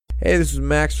Hey, this is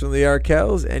Max from the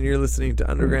Arkells, and you're listening to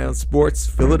Underground Sports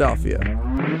Philadelphia.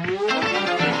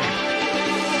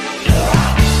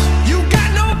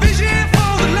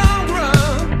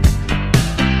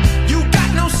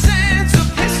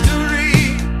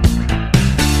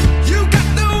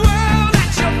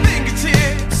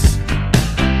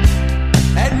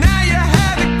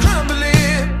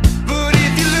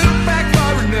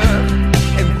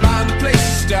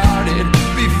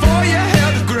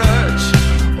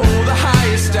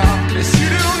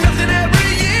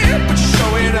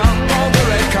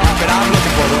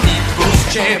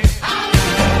 Champ.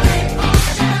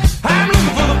 I'm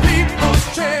looking for the people's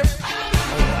champ.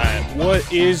 All right,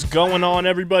 what is going on,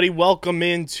 everybody? Welcome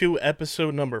into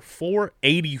episode number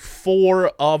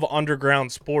 484 of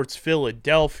Underground Sports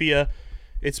Philadelphia.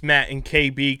 It's Matt and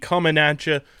KB coming at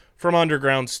you from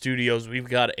Underground Studios. We've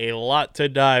got a lot to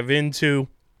dive into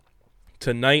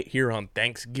tonight here on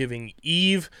Thanksgiving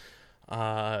Eve.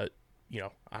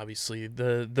 Obviously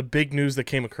the big news that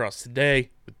came across today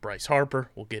with Bryce Harper.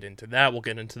 We'll get into that. We'll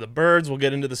get into the Birds. We'll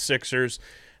get into the Sixers.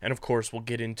 And, of course, we'll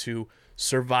get into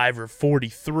Survivor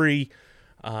 43.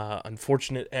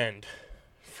 Unfortunate end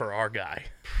for our guy.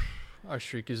 Our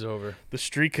streak is over. The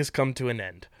streak has come to an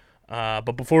end.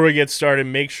 But before we get started,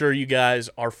 make sure you guys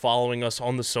are following us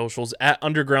on the socials at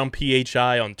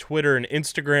UndergroundPHI on Twitter and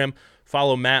Instagram.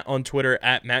 Follow Matt on Twitter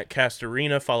at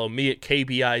MattCastorina. Follow me at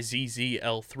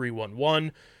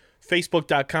KBIZZL311.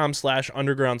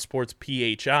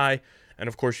 Facebook.com/UndergroundSportsPHI. And,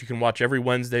 of course, you can watch every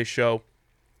Wednesday show.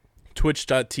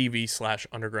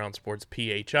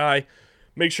 Twitch.tv/UndergroundSportsPHI.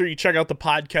 Make sure you check out the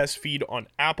podcast feed on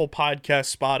Apple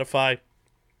Podcasts, Spotify,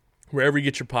 wherever you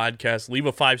get your podcasts. Leave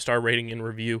a 5-star rating and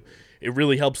review. It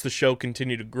really helps the show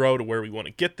continue to grow to where we want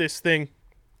to get this thing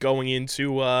going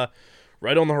into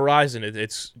right on the horizon.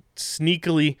 It's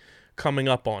sneakily coming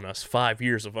up on us, 5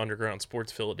 years of Underground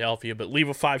Sports Philadelphia. But leave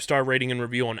a 5-star rating and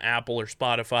review on Apple or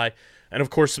Spotify. And,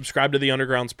 of course, subscribe to the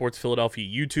Underground Sports Philadelphia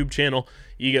YouTube channel.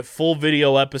 You get full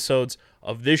video episodes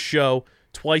of this show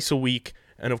twice a week.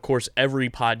 And, of course, every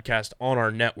podcast on our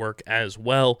network as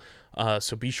well.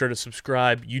 So be sure to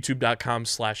subscribe,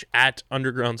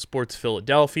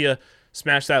 youtube.com/@UndergroundSportsPhiladelphia.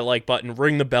 Smash that like button,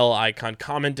 ring the bell icon,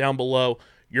 comment down below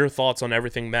your thoughts on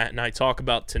everything Matt and I talk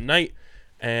about tonight.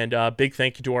 And big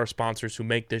thank you to our sponsors who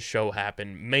make this show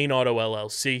happen. Main Auto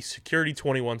LLC, Security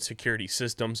 21 Security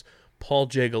Systems, Paul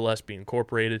J. Gillespie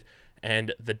Incorporated,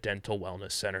 and the Dental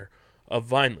Wellness Center of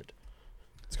Vineland.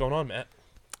 What's going on, Matt?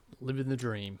 Living the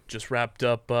dream. Just wrapped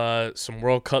up some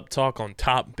World Cup talk on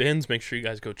Top Bins. Make sure you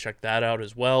guys go check that out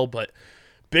as well. But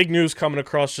big news coming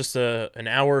across just an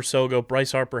hour or so ago.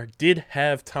 Bryce Harper did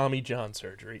have Tommy John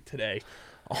surgery today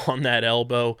on that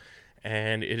elbow,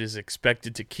 and it is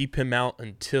expected to keep him out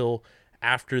until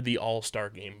after the All-Star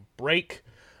Game break.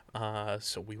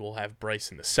 So we will have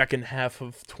Bryce in the second half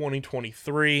of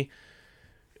 2023.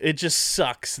 It just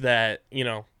sucks that,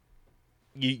 you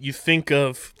think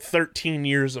of 13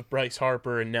 years of Bryce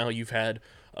Harper, and now you've had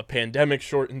a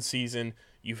pandemic-shortened season.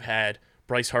 You've had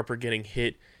Bryce Harper getting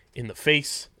hit in the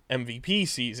face, MVP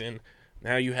season.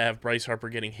 Now you have Bryce Harper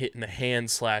getting hit in the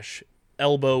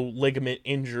hand/elbow ligament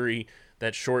injury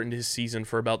that shortened his season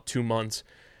for about 2 months,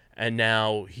 and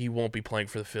now he won't be playing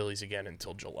for the Phillies again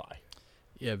until July.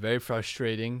 Yeah, very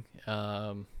frustrating.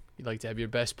 You'd like to have your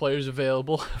best players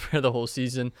available for the whole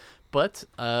season, but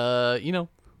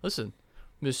listen.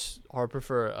 Miss Harper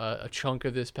for a chunk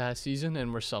of this past season,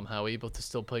 and we're somehow able to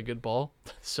still play good ball.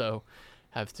 So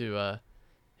have to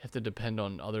depend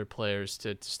on other players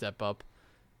to step up.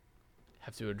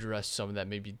 Have to address some of that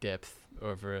maybe depth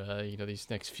over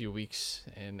these next few weeks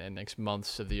and next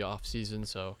months of the off season.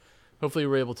 So hopefully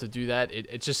we're able to do that.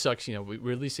 It just sucks.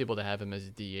 We're at least able to have him as a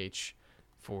DH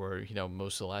for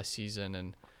most of the last season,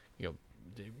 and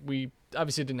we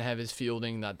obviously didn't have his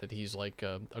fielding. Not that he's like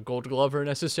a Gold Glover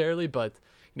necessarily, but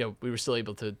we were still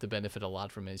able to benefit a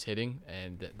lot from his hitting,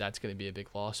 and that's going to be a big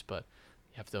loss. But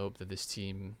you have to hope that this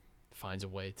team finds a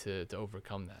way to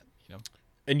overcome that.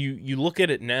 And you look at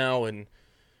it now, and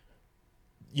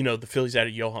the Phillies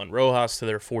added Johan Rojas to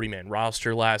their 40-man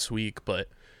roster last week. But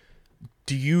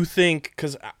do you think?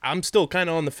 Because I'm still kind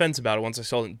of on the fence about it. Once I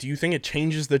saw it, do you think it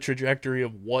changes the trajectory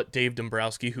of what Dave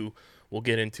Dombrowski, who we'll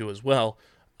get into as well,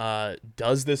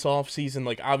 does this offseason?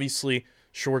 Like, obviously,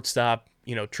 shortstop,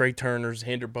 Trey Turner's,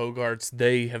 Xander Bogaerts,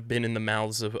 they have been in the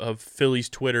mouths of Phillies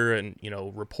Twitter and,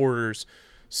 reporters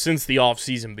since the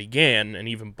offseason began, and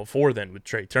even before then with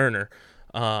Trey Turner.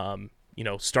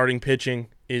 Starting pitching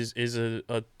is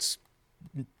it's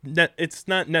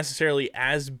not necessarily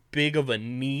as big of a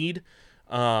need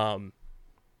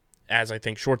as I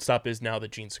think shortstop is now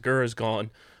that Gene Segura is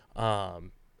gone.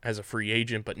 as a free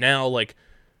agent. But now, like,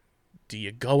 do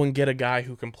you go and get a guy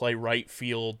who can play right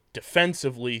field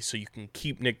defensively so you can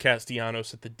keep Nick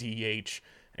Castellanos at the DH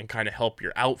and kind of help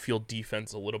your outfield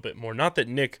defense a little bit more? Not that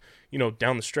Nick,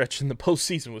 down the stretch in the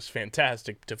postseason was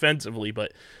fantastic defensively,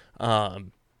 but, for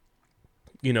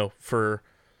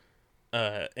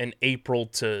an April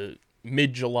to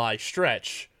mid-July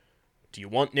stretch, do you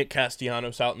want Nick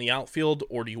Castellanos out in the outfield,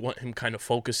 or do you want him kind of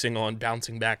focusing on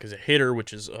bouncing back as a hitter,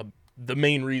 which is the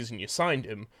main reason you signed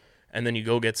him, and then you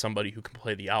go get somebody who can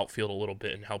play the outfield a little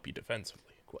bit and help you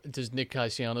defensively? Does Nick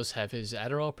Castellanos have his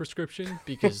Adderall prescription?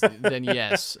 Because then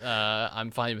yes,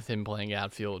 I'm fine with him playing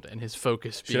outfield and his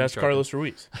focus being Should ask sharpened. Carlos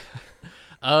Ruiz.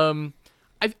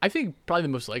 I think probably the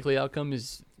most likely outcome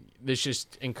is this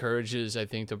just encourages, I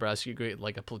think, Dombrowski to create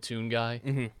like a platoon guy.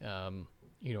 Mm-hmm.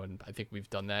 And I think we've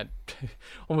done that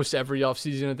almost every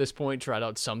offseason at this point, tried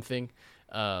out something.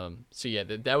 So yeah,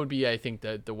 that would be, I think,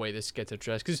 the way this gets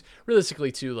addressed. Because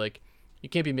realistically, too, like, you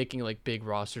can't be making like big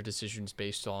roster decisions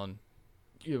based on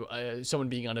someone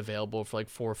being unavailable for like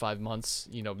 4 or 5 months.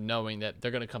 Knowing that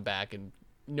they're going to come back and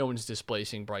no one's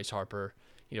displacing Bryce Harper.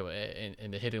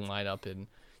 In the hitting lineup, and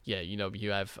yeah,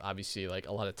 you have obviously like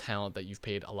a lot of talent that you've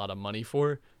paid a lot of money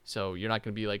for. So you're not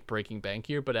going to be like breaking bank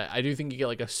here, but I do think you get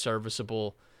like a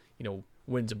serviceable,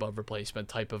 wins above replacement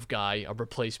type of guy, a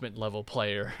replacement level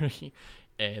player,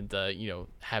 and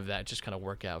have that just kind of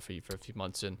work out for you for a few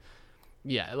months. And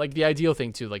yeah, like the ideal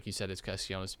thing too, like you said, is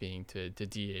Castellanos being to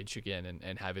DH again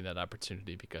and having that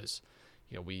opportunity, because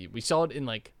we saw it in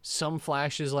like some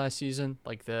flashes last season,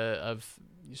 like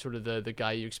the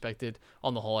guy you expected.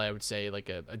 On the whole, I would say like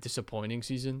a disappointing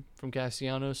season from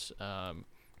Castellanos,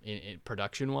 in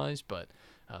production wise, but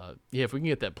if we can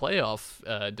get that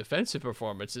playoff defensive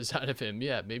performances out of him,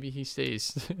 yeah, maybe he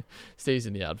stays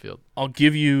in the outfield. I'll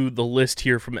give you the list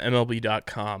here from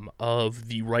MLB.com of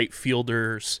the right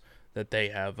fielders that they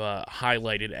have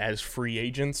highlighted as free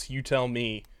agents. You tell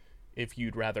me if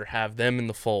you'd rather have them in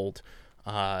the fold,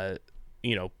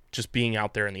 just being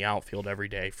out there in the outfield every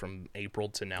day from April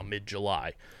to now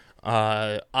mid-July.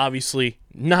 Obviously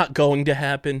not going to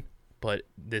happen, but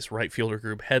this right fielder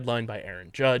group headlined by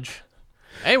Aaron Judge.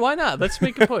 Hey, why not? Let's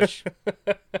make a push.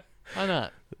 Why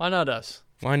not? Why not us?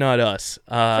 Why not us?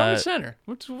 Front and center.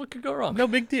 What could go wrong? No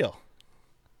big deal.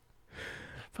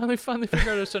 Finally figured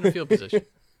out a center field position.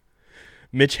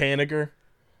 Mitch Haniger,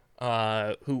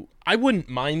 who I wouldn't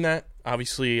mind that.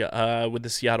 Obviously, with the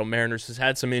Seattle Mariners, has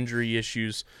had some injury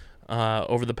issues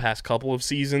over the past couple of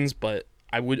seasons, but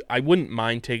I wouldn't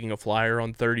mind taking a flyer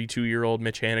on 32-year-old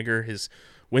Mitch Haniger. His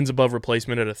wins above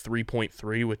replacement at a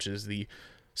 3.3, which is the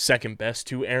second best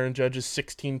to Aaron Judge's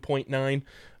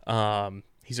 16.9.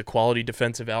 He's a quality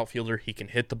defensive outfielder. He can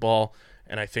hit the ball,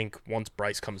 and I think once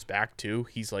Bryce comes back too,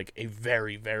 he's like a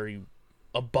very, very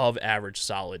above average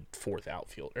solid fourth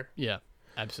outfielder. Yeah,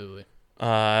 absolutely.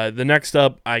 The next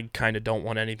up, I kind of don't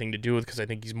want anything to do with, because I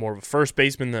think he's more of a first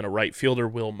baseman than a right fielder,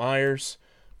 Will Myers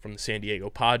from the San Diego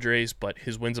Padres, but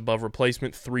his wins above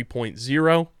replacement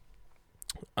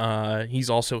 3.0. He's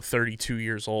also 32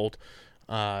 years old.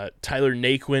 Tyler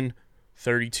Naquin,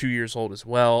 32 years old as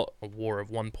well, a WAR of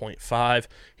 1.5.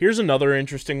 Here's another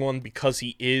interesting one, because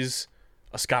he is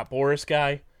a Scott Boras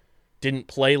guy. Didn't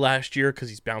play last year because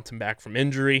he's bouncing back from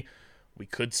injury. We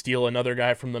could steal another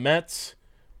guy from the Mets,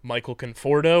 Michael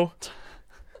Conforto,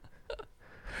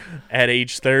 at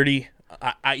age 30.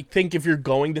 I think if you're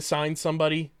going to sign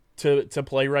somebody to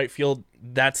play right field,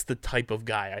 that's the type of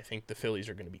guy I think the Phillies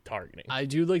are going to be targeting. I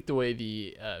do like the way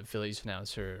the Phillies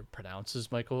announcer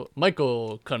pronounces Michael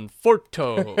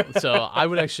Conforto. So I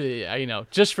would actually,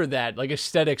 just for that, like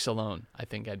aesthetics alone, I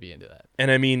think I'd be into that. And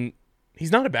I mean,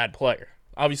 he's not a bad player.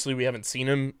 Obviously, we haven't seen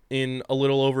him in a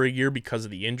little over a year because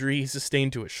of the injury he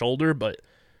sustained to his shoulder, but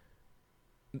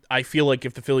I feel like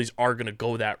if the Phillies are going to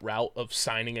go that route of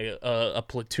signing a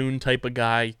platoon type of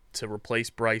guy to replace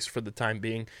Bryce for the time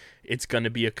being, it's going to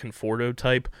be a Conforto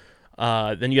type.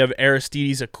 Then you have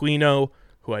Aristides Aquino,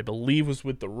 who I believe was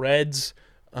with the Reds,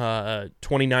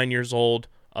 29 years old,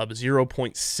 of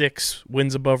 0.6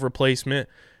 wins above replacement.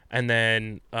 And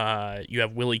then you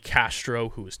have Willie Castro,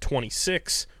 who is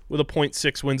 26, with a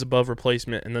 0.6 wins above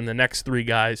replacement. And then the next three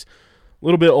guys, a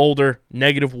little bit older,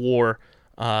 negative WAR,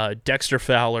 Dexter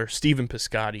Fowler, Stephen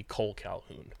Piscotty, Cole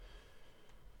Calhoun.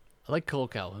 I like Cole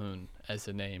Calhoun as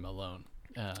the name alone.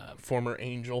 Former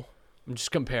Angel. I'm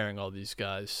just comparing all these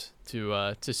guys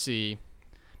to see.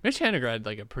 Mitch Haniger had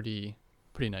like a pretty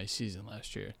nice season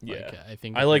last year. Yeah, I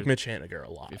think I like Mitch Haniger a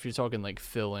lot. If you're talking like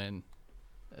fill in,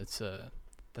 that's a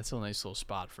nice little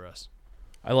spot for us.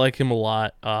 I like him a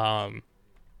lot.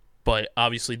 But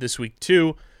obviously this week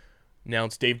too,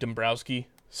 announced Dave Dombrowski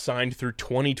signed through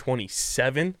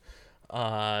 2027.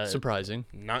 Surprising.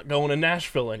 Not going to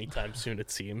Nashville anytime soon, it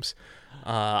seems.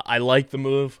 I like the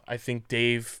move. I think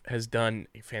Dave has done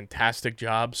a fantastic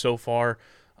job so far,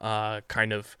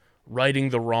 kind of righting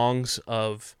the wrongs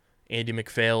of Andy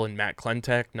McPhail and Matt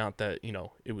Klentak. Not that,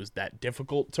 it was that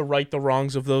difficult to right the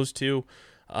wrongs of those two.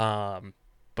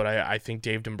 But I think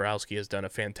Dave Dombrowski has done a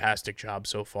fantastic job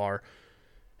so far,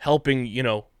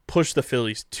 helping, push the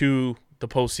Phillies to the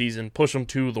postseason, push them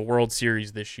to the World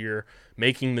Series this year,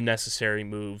 making the necessary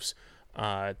moves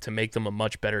to make them a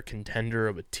much better contender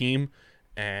of a team,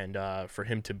 and for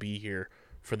him to be here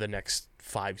for the next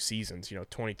 5 seasons,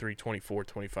 23, 24,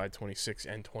 25, 26,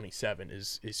 and 27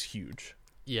 is huge.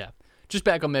 Yeah. Just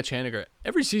back on Mitch Haniger.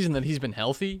 Every season that he's been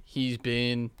healthy, he's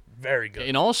been Very good.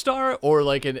 an all-star or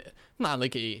not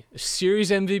like a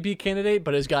series MVP candidate,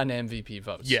 but has gotten MVP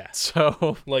votes. Yeah.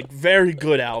 So Very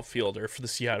good outfielder for the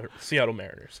Seattle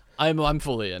Mariners. I'm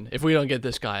fully in. If we don't get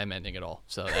this guy, I'm ending it all.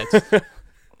 So that's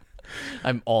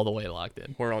I'm all the way locked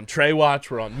in. We're on Trey watch.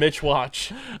 We're on Mitch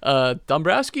watch.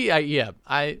 Dombrowski, it's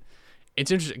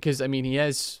interesting because he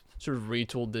has sort of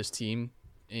retooled this team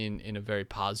in a very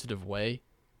positive way,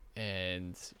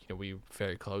 and we were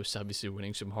very close, obviously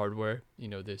winning some hardware,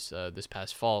 this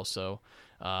past fall. So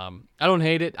I don't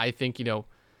hate it. I think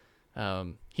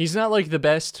he's not like the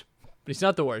best, but he's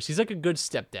not the worst. He's like a good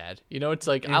stepdad. It's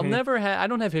like I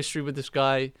don't have history with this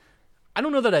guy. I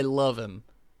don't know that I love him,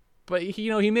 but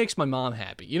he makes my mom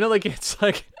happy. It's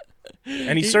like.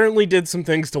 And he certainly did some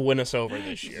things to win us over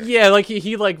this year. Yeah, like he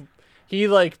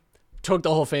took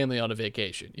the whole family on a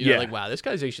vacation. Yeah. Wow, this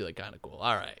guy's actually kind of cool.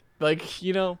 All right.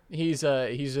 He's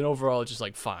an overall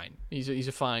just fine. He's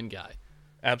a fine guy.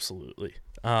 Absolutely.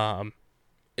 And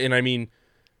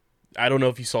I don't know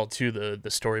if you saw too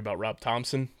the story about Rob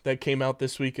Thompson that came out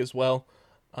this week as well,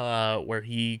 where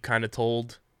he kind of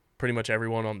told pretty much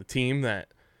everyone on the team that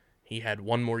he had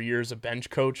 1 more year as a bench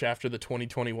coach after the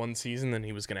 2021 season, then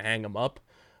he was going to hang him up.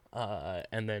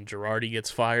 And then Girardi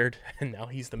gets fired, and now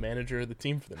he's the manager of the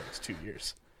team for the next 2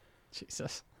 years.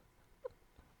 Jesus.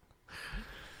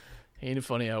 Ain't it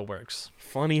funny how it works?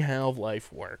 Funny how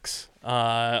life works.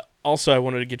 Also, I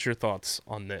wanted to get your thoughts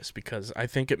on this because I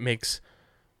think it makes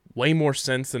way more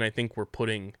sense than I think we're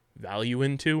putting value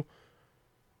into.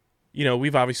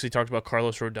 We've obviously talked about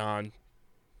Carlos Rodon,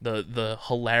 the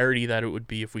hilarity that it would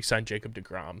be if we signed Jacob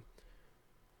deGrom.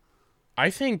 I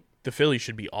think the Phillies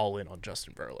should be all in on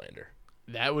Justin Verlander.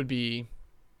 That would be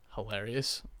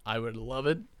hilarious. I would love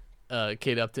it.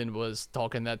 Kate Upton was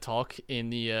talking that talk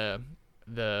in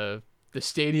the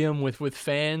stadium with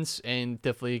fans, and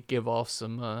definitely give off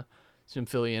some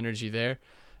Philly energy there.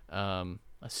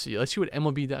 Let's see what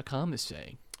MLB.com is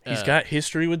saying. He's got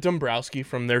history with Dombrowski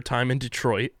from their time in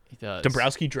Detroit. He does.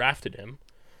 Dombrowski drafted him.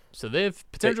 So they have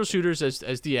potential shooters as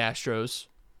the Astros,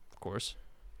 of course.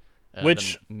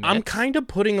 Which the I'm Mets. kind of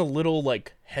putting a little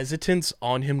hesitance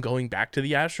on him going back to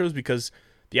the Astros because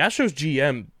the Astros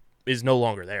GM is no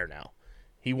longer there now.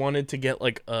 He wanted to get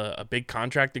a big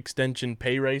contract extension,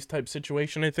 pay raise type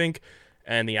situation, I think,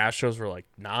 and the Astros were like,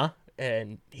 nah,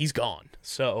 and he's gone.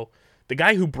 So the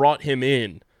guy who brought him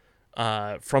in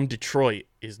from Detroit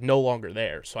is no longer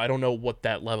there. So I don't know what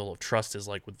that level of trust is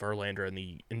like with Verlander and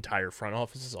the entire front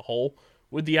office as a whole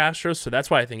with the Astros. So that's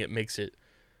why I think it makes it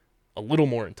a little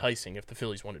more enticing if the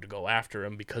Phillies wanted to go after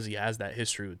him because he has that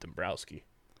history with Dombrowski.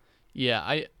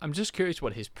 Yeah, I'm just curious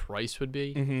what his price would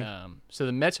be. Mm-hmm. So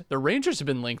the Rangers have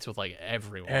been linked with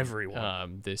everyone.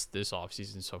 Everyone. This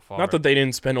offseason so far. Not that they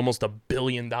didn't spend almost $1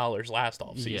 billion last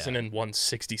offseason Yeah. and won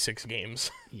 66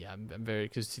 games. Yeah, I'm very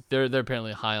because they're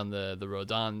apparently high on the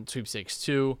Rodon sweepstakes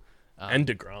too. And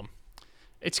DeGrom.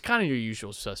 It's kind of your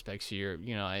usual suspects here.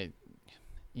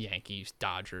 Yankees,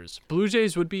 Dodgers, Blue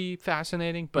Jays would be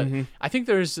fascinating, but I think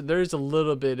there's a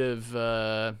little bit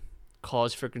of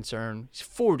cause for concern. He's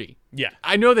 40. Yeah.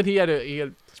 I know that he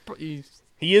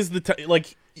He is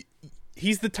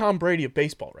he's the Tom Brady of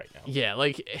baseball right now. yeah,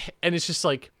 and it's just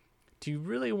do you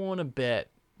really want to bet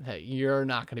that you're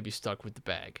not going to be stuck with the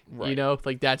bag? Right.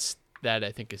 That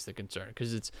I think is the concern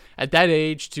because it's at that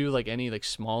age too. Any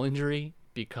small injury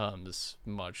becomes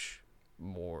much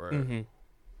more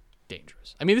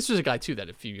dangerous. This was a guy too that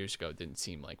a few years ago didn't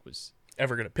seem like was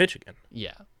Ever going to pitch again.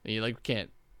 yeah. You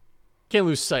can't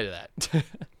lose sight of that.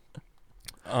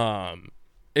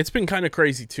 It's been kind of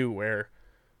crazy too where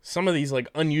some of these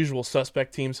unusual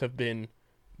suspect teams have been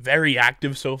very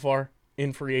active so far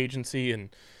in free agency,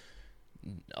 and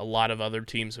a lot of other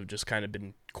teams have just kind of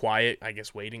been quiet, I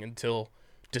guess waiting until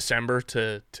December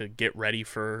to get ready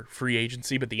for free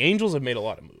agency, but the Angels have made a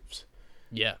lot of moves.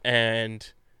 Yeah.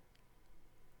 And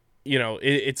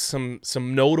it's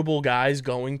some notable guys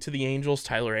going to the Angels.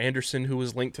 Tyler Anderson, who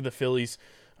was linked to the Phillies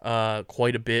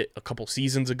quite a bit a couple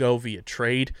seasons ago via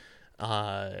trade,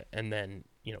 and then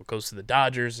goes to the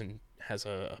Dodgers and has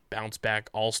a bounce back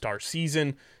all-star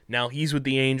season. Now he's with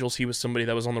the Angels. He was somebody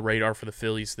that was on the radar for the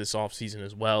Phillies this offseason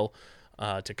as well,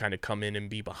 to kind of come in and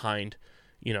be behind,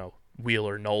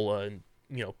 Wheeler, Nola, and,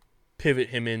 pivot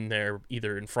him in there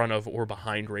either in front of or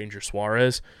behind Ranger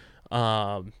Suarez.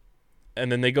 And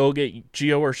then they go get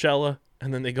Gio Urshela,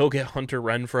 and then they go get Hunter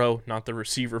Renfroe, not the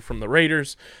receiver from the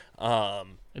Raiders.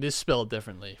 It is spelled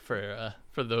differently for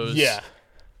those. Yeah.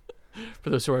 For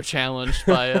those who are challenged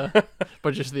by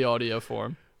just the audio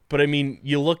form. But I mean,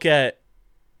 you look at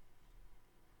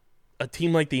a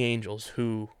team like the Angels,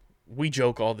 who we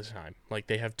joke all the time, like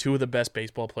they have two of the best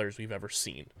baseball players we've ever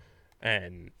seen,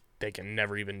 and they can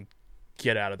never even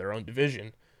get out of their own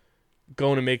division.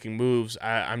 Going and making moves,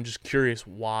 I'm just curious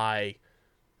why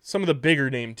some of the bigger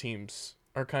name teams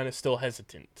are kind of still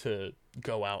hesitant to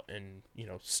go out and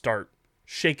start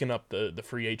shaking up the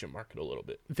free agent market a little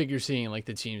bit. I think you're seeing like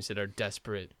the teams that are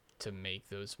desperate to make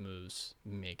those moves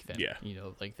make them. Yeah.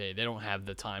 Like they don't have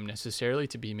the time necessarily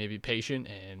to be maybe patient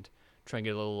and try and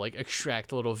get a little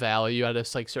extract a little value out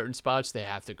of like certain spots. They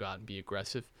have to go out and be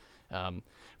aggressive. I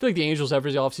feel like the Angels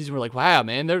every offseason were like, wow,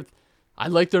 man, I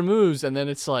like their moves, and then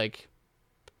it's like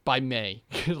by May,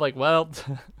 like, well,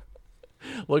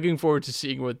 looking forward to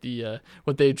seeing what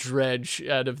they dredge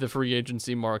out of the free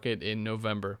agency market in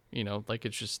November.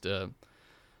 It's just I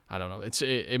don't know.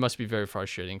 It must be very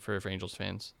frustrating for Angels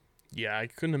fans. Yeah, I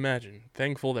couldn't imagine.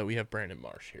 Thankful that we have Brandon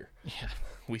Marsh here. Yeah,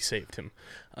 we saved him.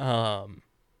 But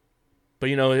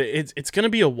it's going to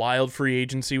be a wild free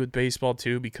agency with baseball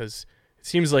too, because it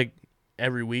seems like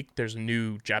every week there's a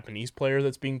new Japanese player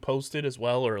that's being posted as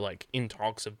well, or like in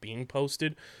talks of being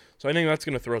posted. So I think that's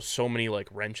going to throw so many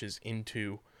wrenches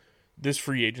into this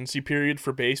free agency period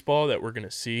for baseball that we're going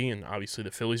to see. And obviously the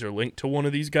Phillies are linked to one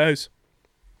of these guys.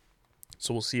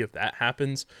 So we'll see if that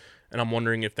happens. And I'm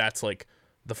wondering if that's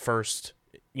the first,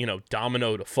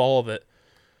 domino to fall that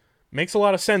makes a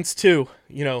lot of sense too.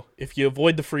 If you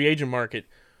avoid the free agent market,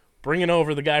 bringing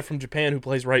over the guy from Japan who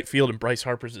plays right field and Bryce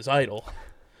Harper's his idol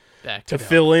to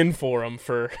fill in for him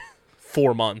for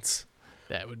 4 months.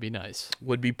 That would be nice.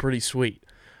 Would be pretty sweet.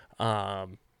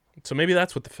 So maybe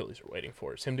that's what the Phillies are waiting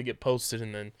for, is him to get posted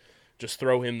and then just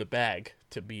throw him the bag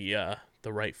to be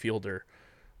the right fielder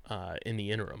in the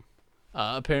interim.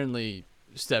 Apparently,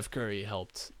 Steph Curry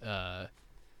helped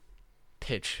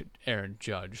pitch Aaron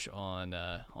Judge on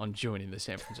joining the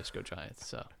San Francisco Giants.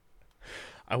 So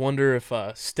I wonder if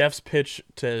Steph's pitch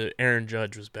to Aaron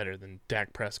Judge was better than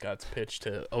Dak Prescott's pitch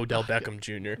to Odell Beckham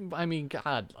Jr. I mean,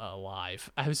 God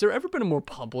alive. Has there ever been a more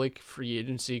public free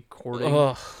agency courting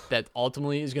that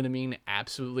ultimately is going to mean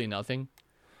absolutely nothing?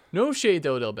 No shade to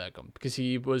Odell Beckham, because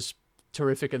he was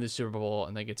terrific in the Super Bowl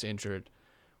and then gets injured.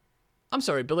 I'm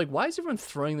sorry, but why is everyone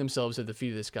throwing themselves at the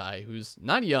feet of this guy who's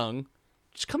not young,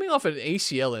 just coming off an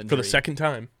ACL injury For the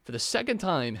second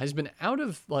time. has been out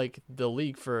of the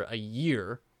league for a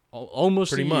year,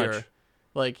 almost Pretty a year.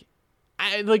 much.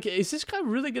 Is this guy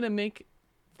really gonna make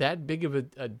that big of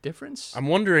a difference? I'm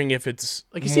wondering if it's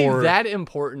is he that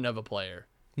important of a player?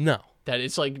 No. That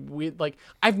it's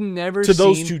I've never to seen,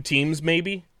 those two teams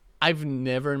maybe. I've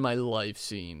never in my life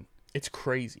seen It's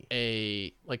crazy.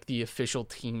 the official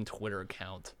team Twitter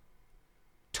account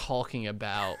talking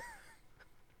about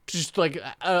just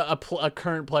a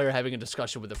current player having a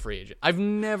discussion with a free agent. I've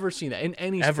never seen that in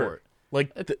any Ever. sport.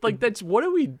 That's what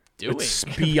are we doing? It's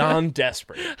beyond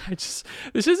desperate. This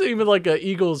isn't even a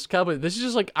Eagles Cowboys. This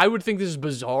is just I would think this is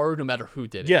bizarre no matter who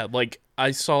did it. Yeah,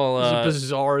 I saw It's a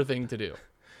bizarre thing to do.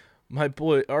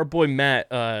 our boy Matt,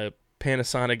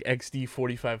 Panasonic XD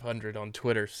 4500 on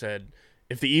Twitter said,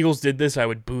 if the Eagles did this, I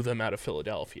would boo them out of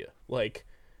Philadelphia.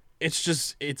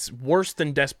 It's worse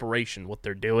than desperation what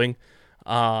they're doing.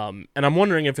 And I'm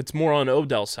wondering if it's more on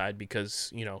Odell's side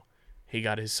because, he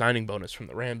got his signing bonus from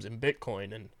the Rams in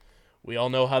Bitcoin, and we all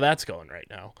know how that's going right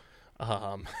now.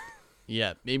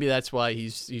 Yeah, maybe that's why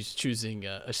he's choosing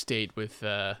a state with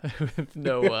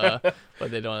no,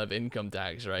 but they don't have income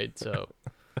tax, right? So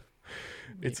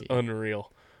it's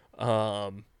unreal.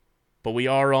 But we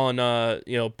are on,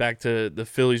 back to the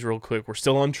Phillies real quick. We're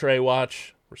still on Trey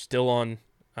watch. We're still on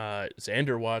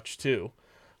Xander watch too.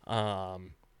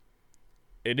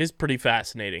 It is pretty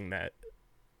fascinating that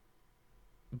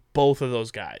both of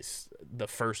those guys, the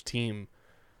first team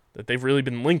that they've really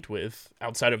been linked with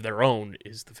outside of their own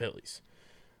is the Phillies.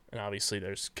 And obviously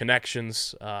there's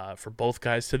connections for both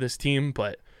guys to this team,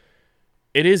 but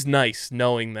it is nice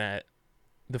knowing that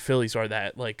the Phillies are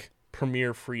that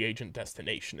premier free agent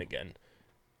destination again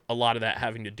a lot of that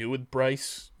having to do with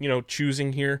Bryce,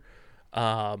 choosing here.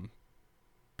 But,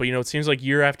 it seems like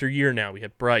year after year now, we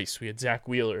had Bryce, we had Zach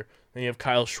Wheeler, then you have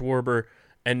Kyle Schwarber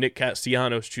and Nick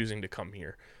Castellanos choosing to come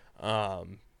here.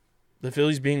 The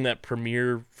Phillies being that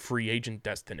premier free agent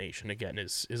destination, again,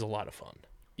 is a lot of fun.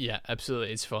 Yeah,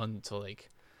 absolutely. It's fun to,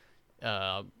 like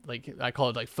I call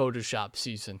it, like, Photoshop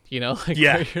season, Yeah.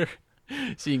 where you're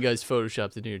seeing guys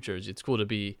Photoshop the New York jersey. It's cool to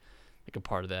be, like, a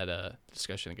part of that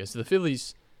discussion, I guess. The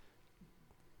Phillies,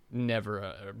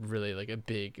 never really, like, a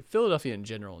big, Philadelphia in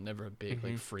general, never a big,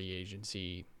 like, free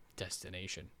agency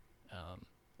destination.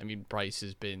 Bryce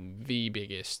has been the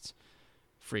biggest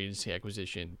free agency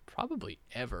acquisition probably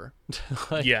ever.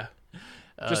 Yeah.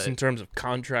 Just in terms of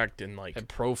contract and, like, and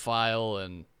profile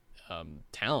and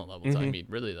talent levels.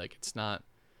 Really, like, it's not,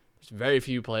 there's very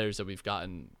few players that we've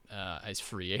gotten as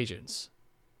free agents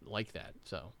like that.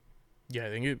 So, yeah,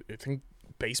 I think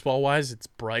baseball wise, it's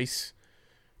Bryce,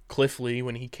 Cliff Lee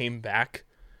when he came back,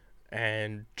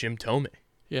 and Jim Thome.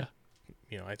 yeah.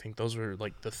 I think those were,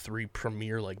 like, the three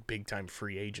premier, like, big time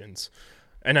free agents.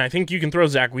 And I think you can throw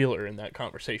Zach Wheeler in that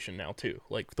conversation now too.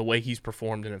 Like, the way he's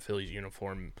performed in a Phillies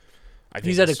uniform, I think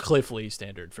He's at a Cliff Lee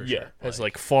standard for sure. Has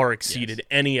like far exceeded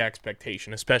any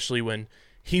expectation, especially when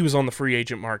he was on the free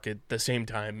agent market the same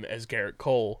time as Garrett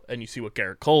Cole, and you see what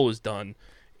Garrett Cole has done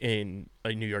in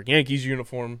a New York Yankees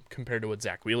uniform compared to what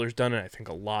Zach Wheeler's done, and I think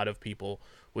a lot of people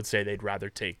would say they'd rather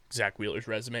take Zach Wheeler's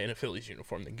resume in a Phillies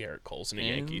uniform than Garrett Cole's in a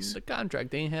Yankees. The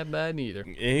contract ain't half bad either.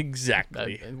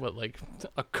 Exactly. And what, like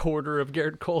a quarter of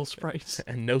Garrett Cole's price?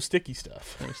 And no sticky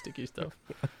stuff. No sticky stuff.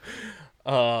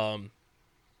 But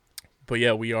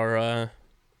yeah, we're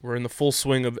in the full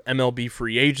swing of MLB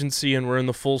free agency, and we're in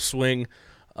the full swing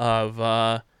of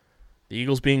the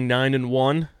Eagles being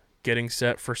 9-1, getting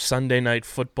set for Sunday Night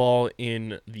Football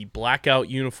in the blackout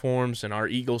uniforms. And our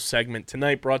Eagles segment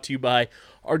tonight brought to you by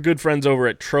our good friends over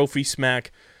at Trophy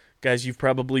Smack. Guys, you've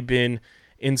probably been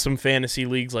in some fantasy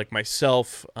leagues like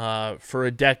myself for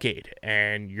a decade,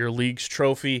 and your league's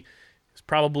trophy is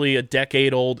probably a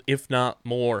decade old, if not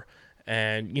more.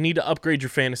 And you need to upgrade your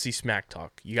fantasy smack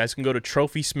talk. You guys can go to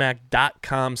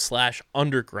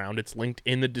trophysmack.com/underground. It's linked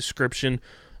in the description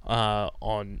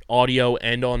on audio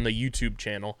and on the YouTube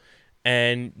channel.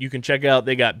 And you can check out,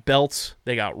 they got belts,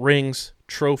 they got rings,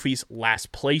 trophies,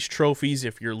 last place trophies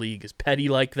if your league is petty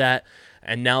like that.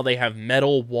 And now they have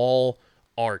metal wall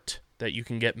art that you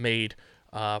can get made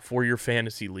for your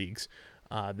fantasy leagues.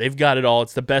 They've got it all.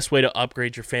 It's the best way to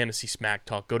upgrade your fantasy smack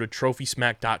talk. Go to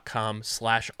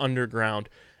trophysmack.com/underground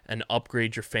and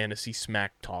upgrade your fantasy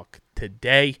smack talk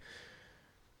today.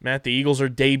 Matt, the Eagles are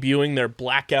debuting their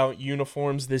blackout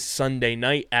uniforms this Sunday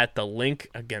night at the Link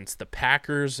against the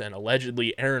Packers, and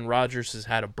allegedly Aaron Rodgers has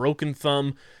had a broken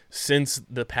thumb since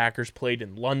the Packers played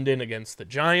in London against the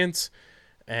Giants,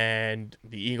 and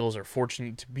the Eagles are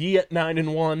fortunate to be at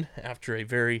 9-1 after a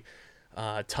very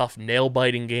tough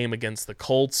nail-biting game against the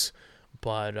Colts.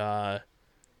 But,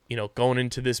 going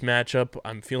into this matchup,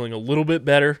 I'm feeling a little bit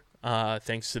better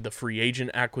thanks to the free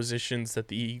agent acquisitions that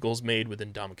the Eagles made with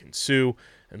Ndamukong Suh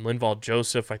and Linval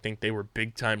Joseph. I think they were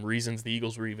big-time reasons the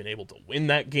Eagles were even able to win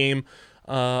that game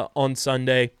on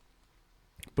Sunday.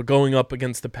 But going up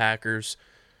against the Packers,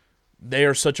 they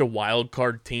are such a wild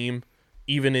card team,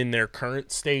 even in their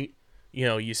current state.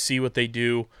 You see what they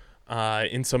do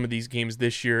in some of these games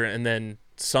this year, and then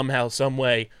somehow, some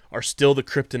way, are still the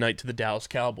kryptonite to the Dallas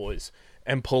Cowboys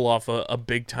and pull off a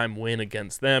big-time win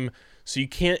against them. So you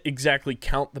can't exactly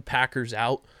count the Packers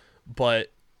out,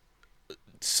 but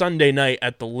Sunday night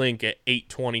at the Link at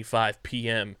 8:25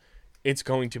 p.m., it's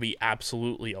going to be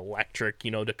absolutely electric,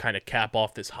 to kind of cap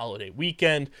off this holiday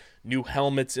weekend. New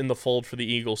helmets in the fold for the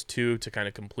Eagles, too, to kind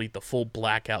of complete the full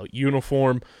blackout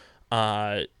uniform.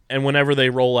 And whenever they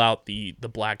roll out the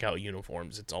blackout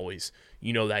uniforms, it's always,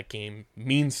 that game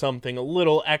means something a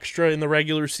little extra in the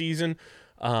regular season.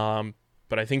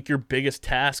 But I think your biggest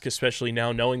task, especially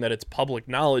now knowing that it's public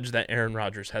knowledge that Aaron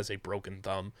Rodgers has a broken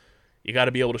thumb, you got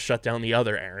to be able to shut down the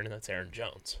other Aaron, and that's Aaron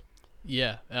Jones.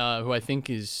 Yeah, who I think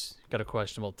is got a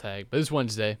questionable tag. But it's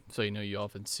Wednesday, so you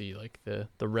often see like the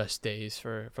rest days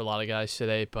for a lot of guys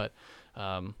today. But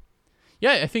I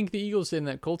think the Eagles in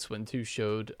that Colts win too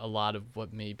showed a lot of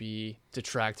what maybe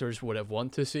detractors would have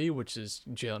wanted to see, which is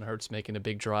Jalen Hurts making a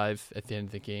big drive at the end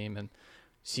of the game and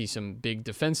see some big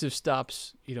defensive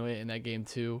stops, in that game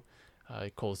too.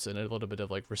 Colts in a little bit of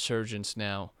like resurgence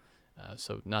now,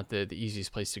 so not the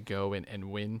easiest place to go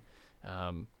and win.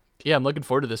 I'm looking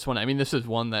forward to this one. I mean, this is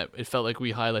one that it felt like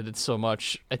we highlighted so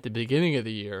much at the beginning of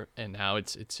the year, and now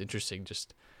it's interesting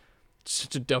just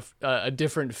such a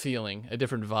different feeling, a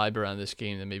different vibe around this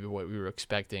game than maybe what we were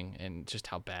expecting, and just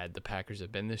how bad the Packers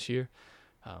have been this year.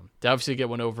 They obviously get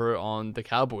one over on the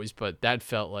Cowboys, but that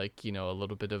felt like, a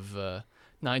little bit of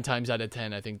 9 times out of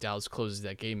 10. I think Dallas closes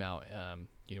that game out.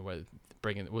 Where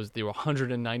they were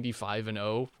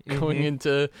 195-0 going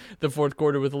into the fourth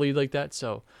quarter with a lead like that.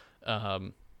 So,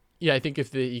 I think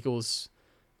if the Eagles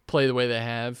play the way they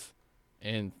have,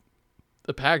 and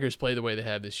the Packers play the way they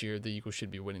have this year, the Eagles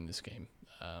should be winning this game.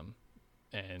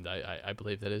 And I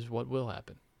believe that is what will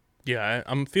happen. Yeah,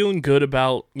 I'm feeling good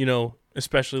about,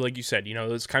 especially like you said,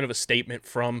 it's kind of a statement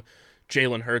from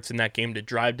Jalen Hurts in that game to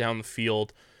drive down the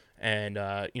field and,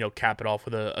 cap it off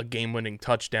with a game-winning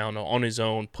touchdown on his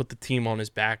own, put the team on his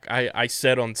back. I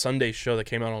said on Sunday's show that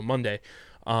came out on Monday,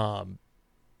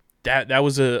 that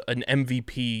was an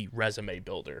MVP resume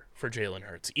builder for Jalen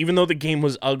Hurts. Even though the game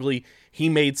was ugly, he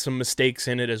made some mistakes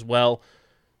in it as well.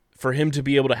 For him to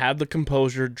be able to have the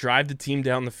composure, drive the team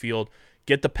down the field,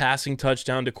 get the passing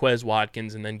touchdown to Quez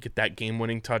Watkins, and then get that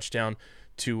game-winning touchdown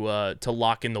to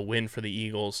lock in the win for the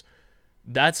Eagles,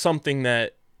 that's something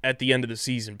that at the end of the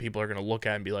season people are going to look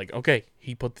at and be like, okay,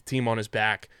 he put the team on his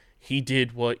back. He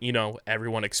did what,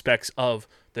 everyone expects of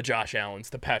the Josh Allens,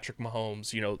 the Patrick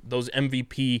Mahomes, those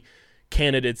MVP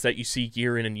candidates that you see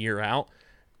year in and year out.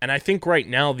 And I think right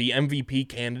now the MVP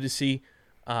candidacy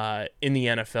in the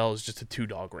NFL is just a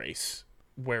two-dog race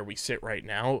where we sit right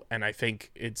now, and I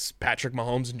think it's Patrick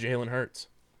Mahomes and Jalen Hurts.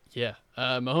 Yeah,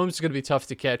 Mahomes is going to be tough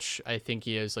to catch. I think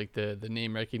he has like the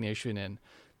name recognition, and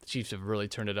the Chiefs have really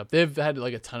turned it up. They've had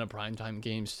like a ton of primetime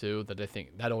games too, that I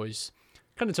think that always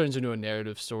kind of turns into a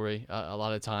narrative story a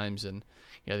lot of times. And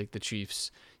I think the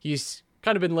Chiefs, he's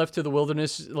kind of been left to the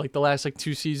wilderness like the last like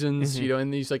 2 seasons,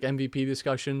 in these like MVP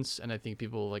discussions. And I think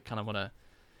people like kind of want to,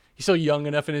 he's still young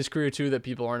enough in his career too that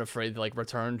people aren't afraid to like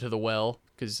return to the well,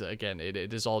 because again,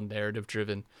 it is all narrative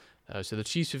driven. So the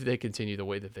Chiefs, if they continue the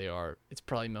way that they are, it's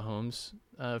probably Mahomes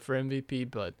for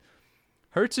MVP. But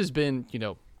Hurts has been,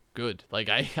 good. Like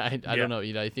I don't know.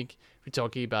 I think if we're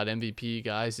talking about MVP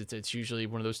guys, it's usually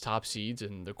one of those top seeds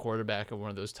and the quarterback of one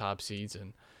of those top seeds,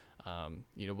 and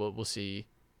we'll see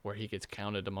where he gets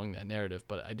counted among that narrative.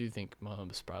 But I do think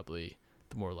Mahomes is probably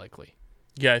the more likely.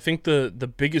 Yeah, I think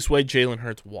the biggest way Jalen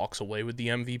Hurts walks away with the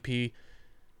MVP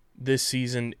this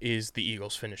season is the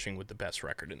Eagles finishing with the best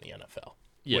record in the NFL,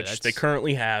 which they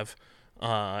currently have.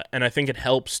 And I think it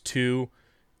helps too,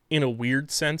 in a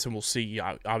weird sense, and we'll see.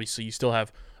 Obviously, you still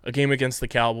have a game against the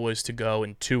Cowboys to go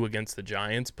and 2 against the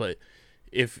Giants, but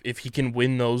if he can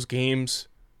win those games,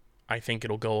 I think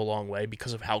it'll go a long way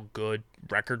because of how good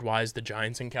record-wise the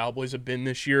Giants and Cowboys have been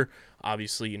this year.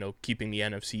 Obviously, keeping the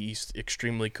NFC East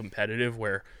extremely competitive,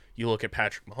 where you look at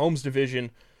Patrick Mahomes'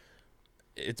 division,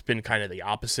 it's been kind of the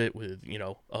opposite with,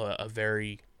 a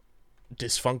very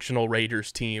dysfunctional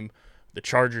Raiders team, the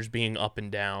Chargers being up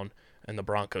and down, and the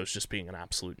Broncos just being an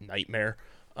absolute nightmare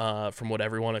from what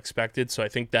everyone expected. So I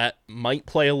think that might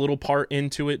play a little part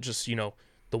into it, just,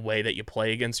 the way that you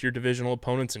play against your divisional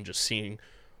opponents and just seeing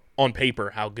on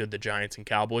paper how good the Giants and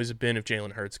Cowboys have been. If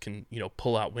Jalen Hurts can,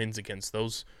 pull out wins against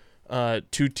those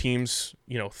 2 teams,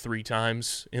 3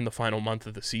 times in the final month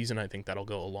of the season, I think that'll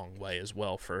go a long way as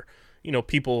well for,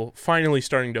 people finally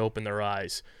starting to open their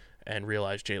eyes and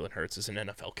realize Jalen Hurts is an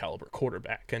NFL caliber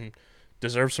quarterback and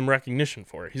deserves some recognition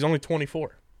for it. He's only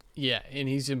 24. Yeah, and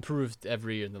he's improved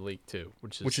every year in the league too,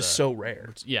 which is so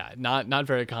rare. Not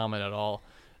very common at all.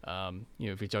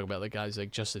 If you talk about like guys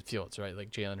like Justin Fields, right?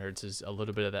 Like Jalen Hurts is a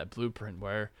little bit of that blueprint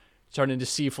where starting to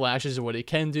see flashes of what he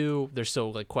can do. There's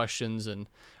still like questions, and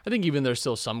I think even there's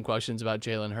still some questions about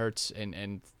Jalen Hurts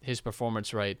and his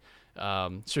performance, right?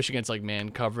 Especially against like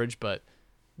man coverage, but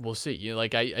we'll see.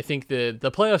 I think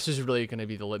the playoffs is really going to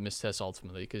be the litmus test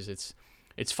ultimately, because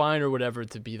it's fine or whatever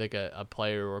to be like a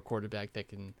player or a quarterback that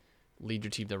can lead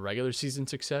your team to regular season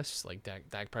success, like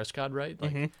Dak Prescott, right?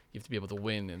 Like you have to be able to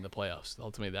win in the playoffs.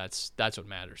 Ultimately, that's what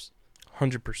matters.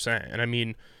 100%. And I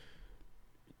mean,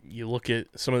 you look at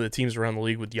some of the teams around the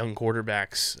league with young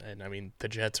quarterbacks, and I mean, the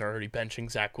Jets are already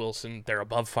benching Zach Wilson. They're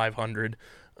above 500,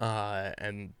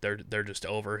 and they're just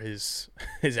over his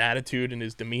attitude and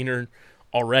his demeanor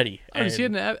already. Oh, does he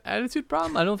have an attitude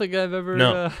problem? I don't think I've ever.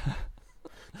 No.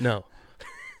 No.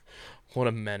 What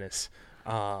a menace.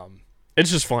 It's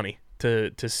just funny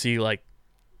to see, like,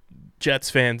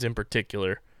 Jets fans in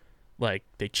particular, like,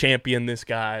 they champion this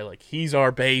guy, like, he's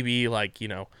our baby, like,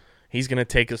 he's going to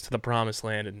take us to the promised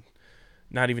land, and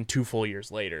not even 2 full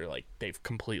years later, like, they've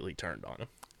completely turned on him.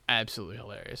 Absolutely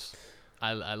hilarious.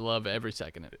 I love every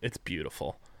second of it. It's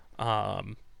beautiful.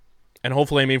 And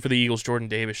hopefully, I mean, for the Eagles, Jordan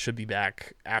Davis should be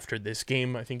back after this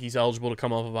game. I think he's eligible to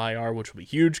come off of IR, which will be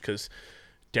huge, because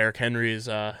Derrick Henry is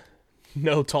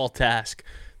no tall task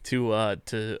to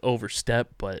overstep,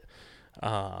 but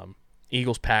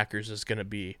Eagles Packers is going to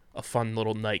be a fun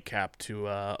little nightcap to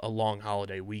a long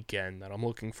holiday weekend that I'm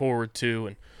looking forward to,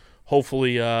 and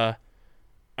hopefully,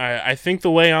 I think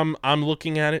the way I'm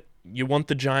looking at it, you want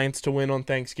the Giants to win on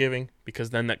Thanksgiving because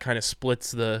then that kind of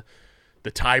splits the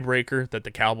tiebreaker that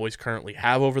the Cowboys currently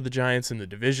have over the Giants in the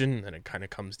division, and then it kind of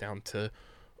comes down to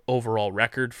overall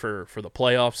record for the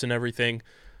playoffs and everything.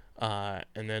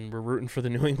 And then we're rooting for the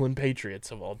New England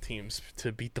Patriots of all teams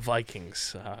to beat the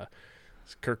Vikings.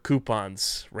 Kirk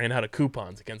Coupons ran out of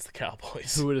coupons against the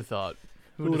Cowboys. Who would have thought?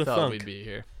 Who would have thought we'd be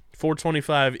here?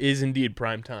 4:25 is indeed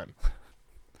prime time.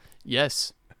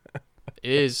 Yes, it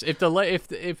is. If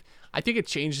I think it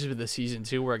changes with the season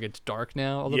too, where it gets dark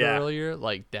now a little bit earlier.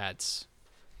 Like that's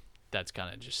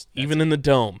kind of just even in the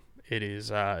dome. It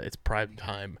is. It's prime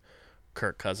time.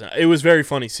 Kirk Cousins. It was very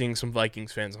funny seeing some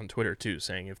Vikings fans on Twitter too,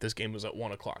 saying if this game was at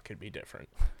 1 o'clock, it'd be different.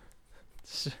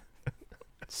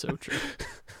 So true.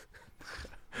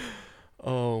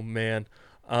 Oh man.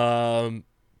 But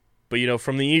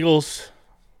from the Eagles,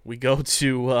 we go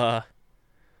to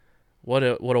what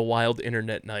a wild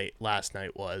internet night last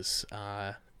night was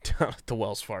down at the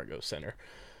Wells Fargo Center.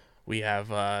 We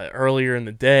have earlier in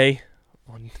the day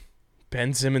on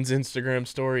Ben Simmons' Instagram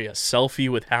story a selfie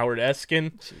with Howard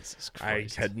Eskin. Jesus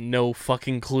Christ. I had no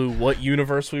fucking clue what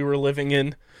universe we were living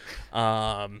in.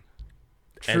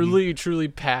 Truly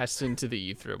passed into the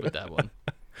ether with that one.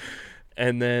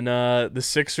 And then the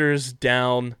Sixers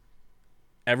down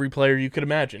every player you could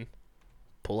imagine.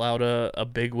 Pull out a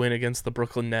big win against the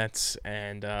Brooklyn Nets,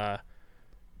 and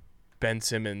Ben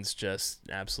Simmons just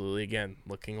absolutely, again,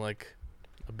 looking like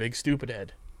a big stupid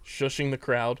head, shushing the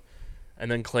crowd, and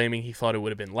then claiming he thought it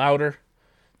would have been louder.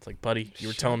 It's like, buddy, you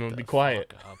were telling him to be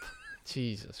quiet.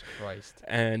 Jesus Christ.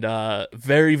 And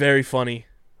very, very funny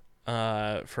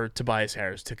for Tobias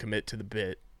Harris to commit to the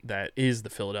bit that is the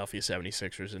Philadelphia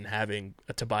 76ers and having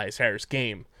a Tobias Harris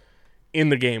game in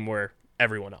the game where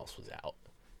everyone else was out.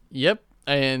 Yep.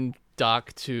 And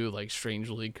Doc to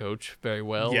strangely coach very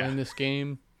well in this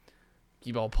game.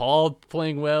 Keyball Paul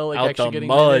playing well, out actually the getting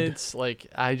mud. minutes.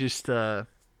 I just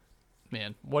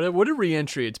man, what a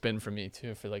re-entry it's been for me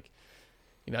too. For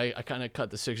I kind of cut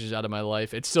the Sixers out of my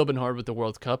life. It's still been hard with the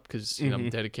World Cup because I'm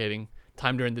dedicating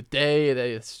time during the day.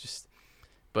 It's just,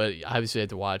 but obviously I had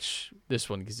to watch this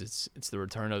one because it's the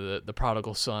return of the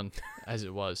prodigal son, as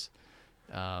it was.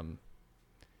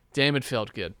 Damn, it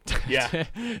felt good. Yeah.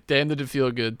 Damn, did it feel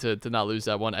good to not lose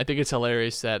that one. I think it's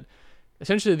hilarious that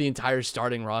essentially the entire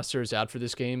starting roster is out for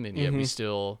this game, and yet we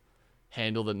still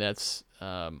handle the Nets.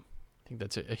 I think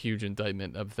that's a huge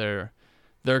indictment of their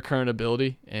current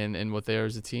ability and what they are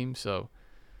as a team. So,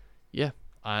 yeah,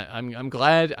 I'm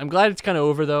glad. I'm glad it's kind of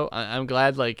over though. I'm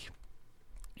glad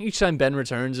each time Ben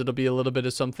returns, it'll be a little bit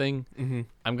of something. Mm-hmm.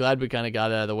 I'm glad we kind of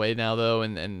got it out of the way now though,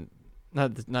 and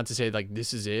not to say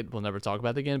this is it. We'll never talk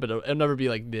about it again, but it'll never be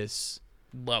this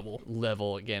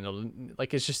level again.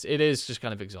 It is just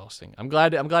kind of exhausting. I'm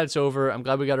glad it's over. I'm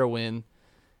glad we got our win.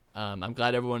 I'm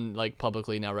glad everyone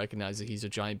publicly now recognizes that he's a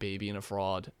giant baby and a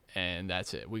fraud, and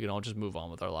that's it. We can all just move on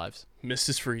with our lives. Missed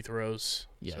his free throws.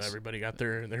 Yes. So everybody got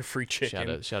their free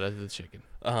chicken. Shout out to the chicken.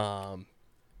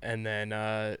 And then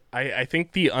I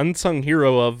think the unsung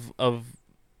hero of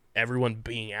everyone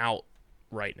being out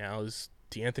right now is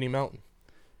DeAnthony Melton.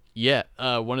 Yeah,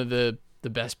 one of the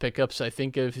best pickups I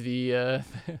think of the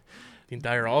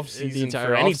entire offseason. The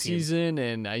entire offseason,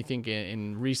 and I think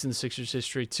in recent Sixers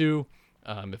history too.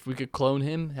 If we could clone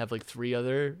him, have 3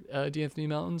 other DeAnthony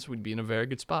Meltons, we'd be in a very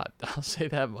good spot. I'll say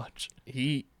that much.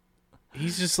 He's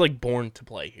just born to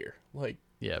play here.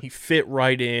 He fit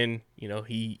right in.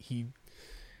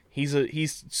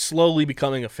 He's slowly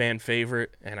becoming a fan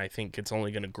favorite, and I think it's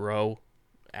only going to grow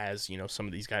as some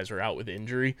of these guys are out with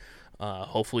injury.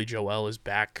 Hopefully Joel is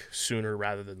back sooner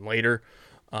rather than later.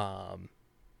 I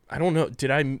don't know.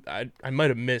 Did I might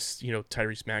have missed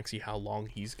Tyrese Maxey, how long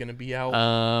he's going to be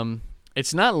out?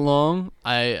 It's not long.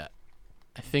 I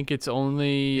think it's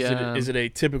only. Is it a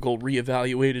typical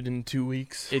reevaluated in 2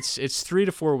 weeks? It's 3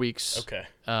 to 4 weeks. Okay.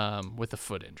 With a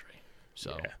foot injury.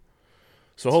 So. Yeah.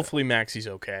 So hopefully Maxey's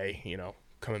okay.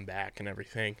 Coming back and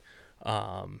everything.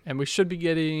 And we should be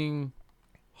getting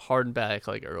Harden back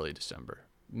early December,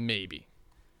 maybe.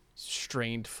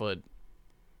 Strained foot.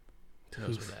 Who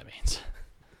knows what that means?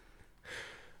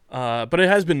 But it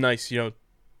has been nice.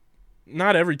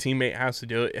 Not every teammate has to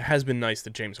do it. It has been nice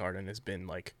that James Harden has been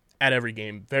at every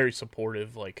game very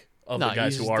supportive of the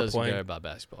guys who are doesn't playing. Care about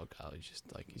basketball, Kyle. He's just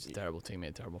he's a terrible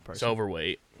teammate, terrible person. He's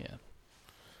overweight. Yeah,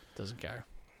 doesn't care.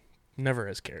 Never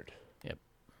has cared. Yep.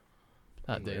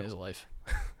 Not a day in his life.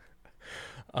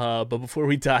 But before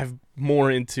we dive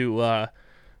more into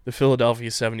the Philadelphia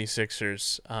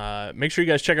 76ers, make sure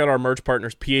you guys check out our merch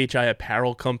partners, PHI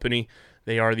Apparel Company.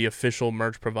 They are the official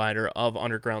merch provider of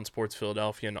Underground Sports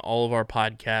Philadelphia and all of our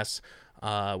podcasts.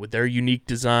 With their unique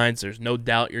designs, there's no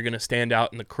doubt you're going to stand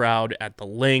out in the crowd at the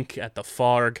Link, at the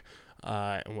Farg,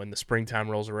 and when the springtime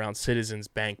rolls around, Citizens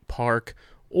Bank Park,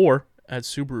 or at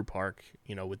Subaru Park,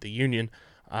 with the Union.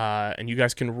 And you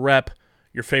guys can rep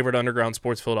your favorite Underground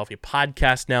Sports Philadelphia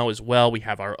podcast now as well. We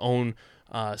have our own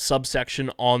subsection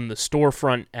on the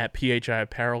storefront at PHI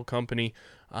Apparel Company.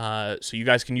 So you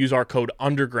guys can use our code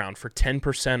UNDERGROUND for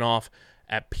 10% off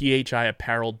at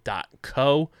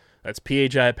phiapparel.co. That's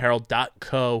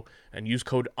phiapparel.co, and use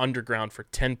code UNDERGROUND for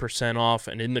 10% off.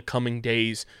 And in the coming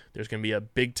days, there's going to be a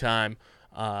big time,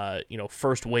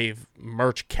 first wave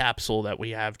merch capsule that we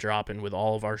have dropping with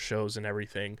all of our shows and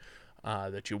everything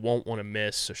that you won't want to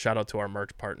miss. So shout out to our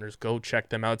merch partners. Go check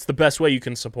them out. It's the best way you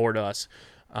can support us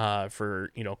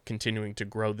for continuing to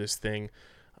grow this thing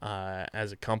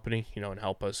as a company, and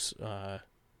help us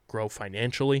grow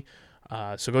financially.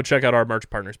 So go check out our merch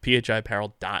partners,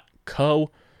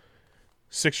 phiapparel.co.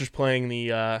 Sixers playing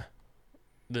the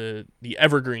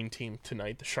evergreen team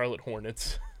tonight, the Charlotte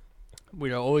Hornets.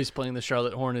 We are always playing the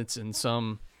Charlotte Hornets in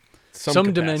some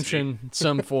capacity. dimension,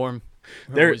 some form.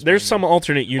 There's some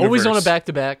alternate universe. Always on a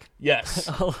back-to-back. Yes.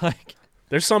 Like,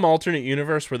 There's some alternate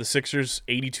universe where the Sixers'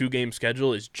 82-game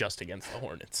schedule is just against the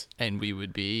Hornets. and we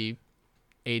would be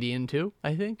 80-2,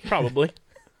 I think. Probably.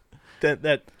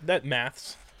 that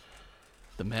maths.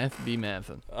 The math be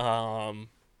mathin'.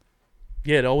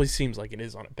 Yeah, it always seems like it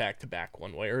is on a back-to-back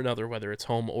one way or another, whether it's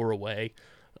home or away.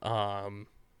 I'm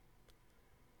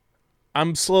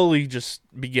slowly just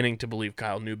beginning to believe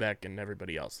Kyle Neubeck and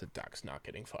everybody else that Doc's not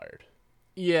getting fired.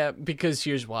 Yeah, because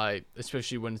here's why,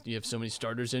 especially when you have so many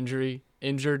starters injured,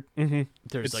 Mm-hmm.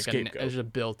 there's It's like scapegoat. there's a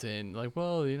built-in, like,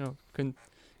 well, couldn't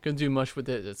do much with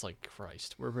it. It's like,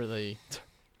 Christ, we're really,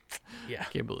 Yeah.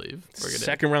 can't believe we're going to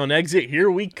Second round exit, here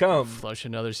we come. flush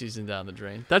another season down the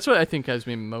drain. That's what I think has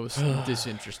me most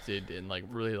disinterested in, like,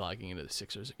 really locking into the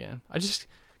Sixers again. I just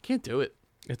can't do it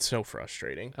It's so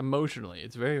frustrating. emotionally.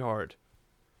 It's very hard.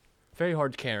 Very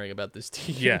hard caring about this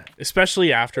team. Yeah,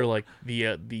 especially after like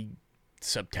the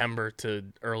September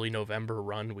to early November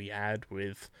run we had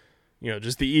with,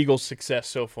 just the Eagles' success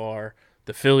so far,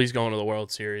 the Phillies going to the World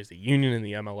Series, the Union in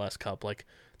the MLS Cup. Like,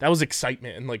 that was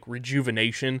excitement and like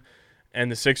rejuvenation.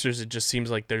 And the Sixers, it just seems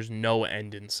like there's no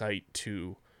end in sight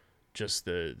to just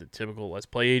the typical let's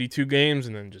play 82 games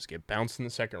and then just get bounced in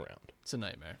the second round. It's a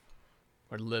nightmare.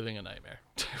 We're living a nightmare.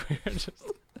 We're just,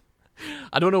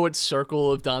 I don't know what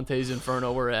circle of Dante's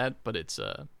Inferno we're at, but it's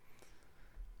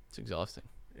exhausting.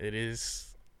 It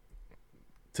is,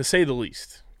 to say the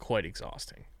least, quite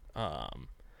exhausting.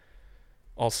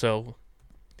 Also,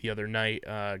 the other night,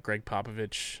 Greg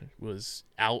Popovich was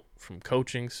out from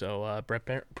coaching, so Brett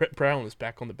Brown is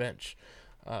back on the bench,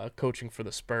 coaching for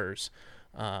the Spurs,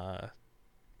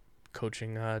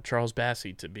 coaching Charles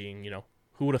Bassey to being,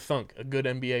 who would have thunk, a good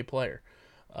NBA player.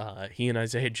 He and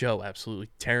Isaiah Joe absolutely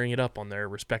tearing it up on their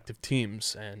respective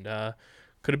teams, and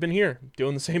could have been here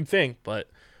doing the same thing, but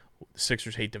the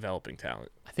Sixers hate developing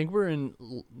talent. I think we're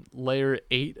in layer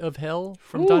 8 of hell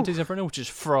from Dante's Inferno, which is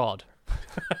fraud.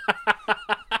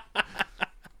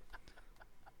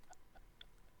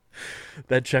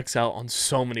 That checks out on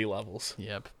so many levels.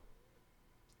 Yep.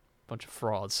 Bunch of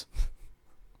frauds.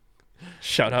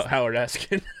 Shout out Howard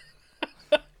Eskin.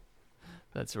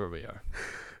 That's where we are.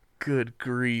 Good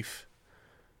grief.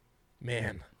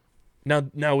 Man.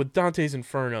 Now with Dante's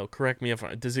Inferno, correct me if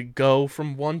does it go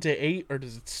from 1 to 8 or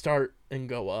does it start and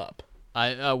go up?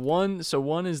 One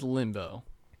is Limbo.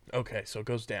 Okay, so it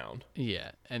goes down.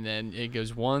 Yeah, and then it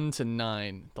goes 1 to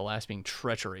 9, the last being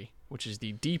Treachery, which is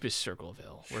the deepest circle of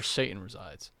hell, where Satan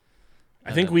resides.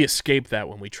 I think we escaped that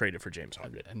when we traded for James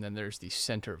Harden. And then there's the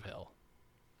center of hell,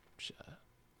 which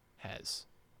has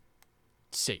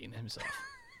Satan himself.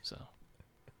 So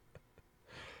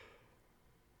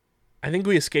I think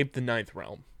we escaped the 9th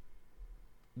realm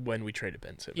when we traded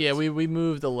Ben Simmons. yeah, we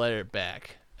moved the layer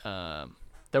back.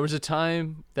 There was a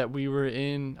time that we were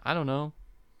in, I don't know,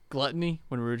 gluttony,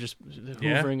 when we were just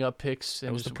hoovering up picks.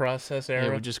 That was the just, process yeah,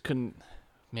 era. we just couldn't.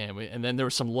 Man, and then there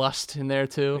was some lust in there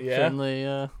too.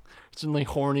 Yeah. Certainly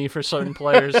horny for certain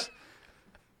players.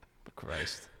 But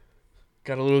Christ,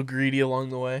 Got a little greedy along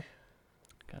the way.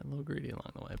 got a little greedy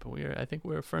along the way. But I think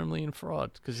we're firmly in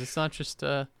fraud, because it's not just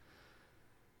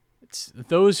it's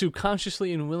those who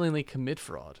consciously and willingly commit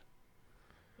fraud.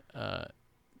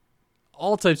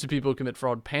 All types of people commit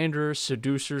fraud: panderers,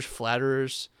 seducers,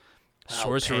 flatterers,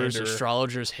 Sorcerers, pander.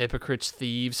 astrologers, hypocrites,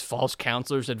 thieves, false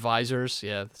counselors, advisors.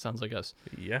 Yeah, that sounds like us.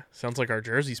 Yeah, sounds like our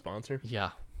jersey sponsor. Yeah.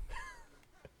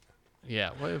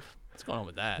 Yeah, what's going on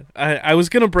with that? I was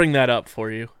going to bring that up for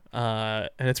you, and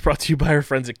it's brought to you by our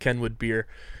friends at Kenwood Beer.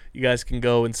 You guys can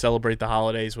go and celebrate the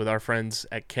holidays with our friends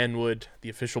at Kenwood, the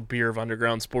official beer of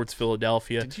Underground Sports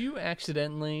Philadelphia. Did you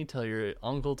accidentally tell your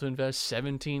uncle to invest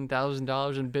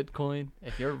 $17,000 in Bitcoin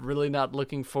and you're really not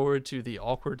looking forward to the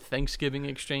awkward Thanksgiving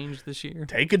exchange this year?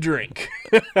 Take a drink.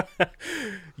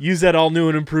 Use that all-new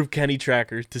and improved Kenny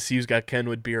tracker to see who's got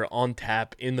Kenwood Beer on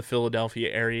tap in the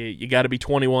Philadelphia area. You got to be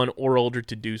 21 or older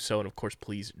to do so, and of course,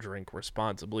 please drink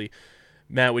responsibly.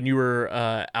 Matt, when you were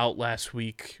out last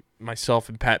week, myself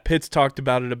and Pat Pitts talked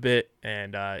about it a bit,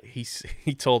 and he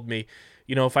told me,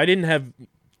 if I didn't have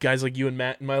guys like you and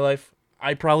Matt in my life,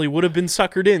 I probably would have been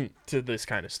suckered in to this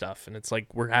kind of stuff. And it's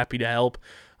like, we're happy to help,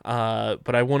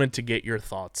 but I wanted to get your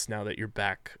thoughts now that you're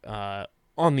back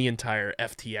on the entire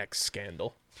FTX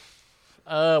scandal.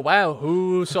 Wow,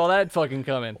 who saw that fucking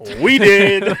coming? We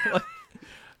did.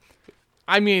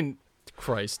 I mean,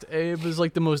 Christ, it was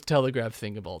like the most telegraphed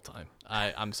thing of all time.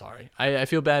 I'm sorry. I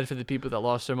feel bad for the people that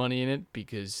lost their money in it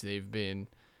because they've been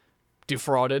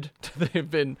defrauded. They've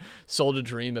been sold a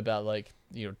dream about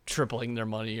tripling their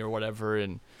money or whatever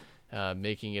and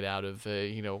making it out of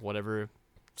whatever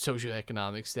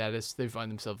socioeconomic status they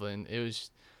find themselves in. It was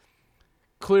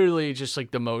clearly just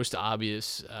like the most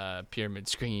obvious pyramid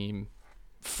scheme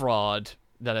fraud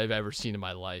that I've ever seen in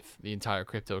my life. The entire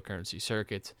cryptocurrency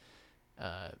circuit.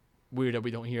 Weird that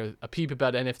we don't hear a peep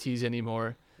about NFTs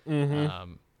anymore.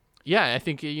 Mm-hmm. I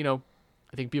think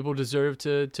I think people deserve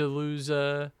to lose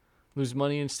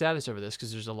money and status over this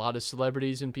because there's a lot of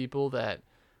celebrities and people that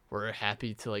were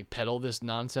happy to peddle this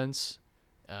nonsense,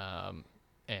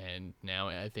 and now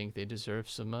I think they deserve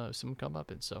some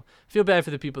comeuppance. So I feel bad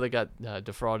for the people that got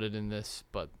defrauded in this,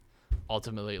 but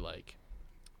ultimately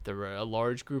there were a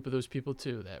large group of those people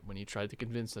too that when you tried to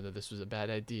convince them that this was a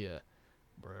bad idea,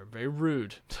 were very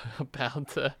rude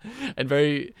about and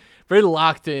very, very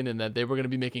locked in, and that they were going to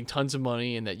be making tons of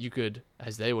money, and that you could,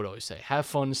 as they would always say, have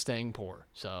fun staying poor.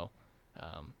 So,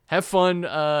 have fun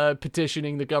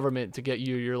petitioning the government to get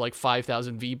you your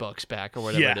 5,000 V-Bucks back or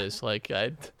whatever it is.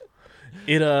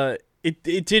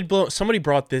 It did blow. Somebody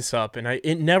brought this up, and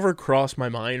it never crossed my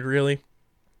mind really.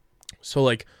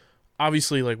 So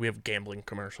obviously we have gambling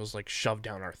commercials shoved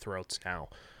down our throats now.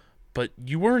 But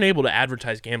you weren't able to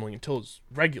advertise gambling until it was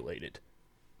regulated.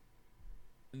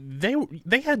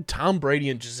 They had Tom Brady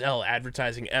and Giselle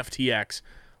advertising FTX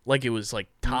like it was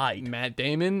tied. Matt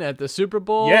Damon at the Super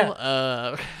Bowl.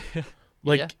 Yeah.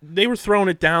 They were throwing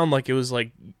it down like it was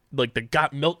like the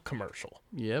Got Milk commercial.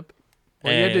 Yep.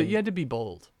 Well, you had to be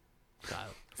bold, Kyle.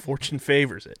 Fortune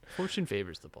favors it. Fortune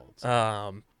favors the bold.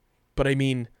 But I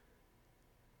mean,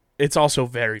 it's also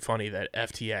very funny that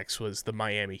FTX was the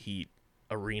Miami Heat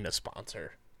arena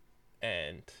sponsor,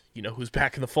 and who's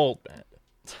back in the fold, Matt?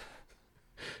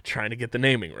 Trying to get the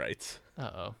naming rights.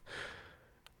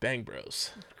 Bang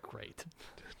Bros. Great.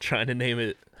 Trying to name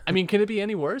it. I mean, can it be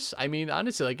any worse? I mean,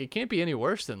 honestly, it can't be any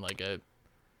worse than it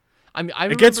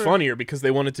gets funnier because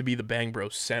they want it to be the Bang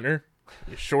Bros Center.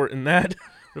 You shorten that.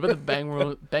 What about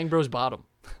the Bang Bros Bottom?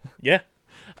 Yeah.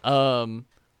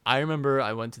 I remember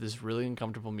I went to this really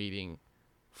uncomfortable meeting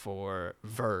for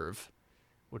Verve,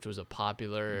 which was a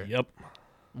popular,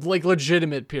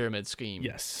 legitimate pyramid scheme.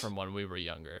 Yes. From when we were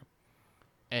younger,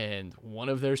 and one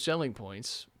of their selling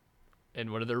points, and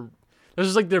this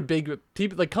is their big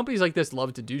people. Companies like this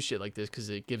love to do shit like this because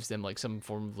it gives them some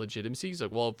form of legitimacy. It's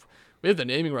well, if we have the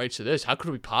naming rights to this, how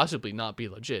could we possibly not be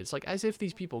legit? It's as if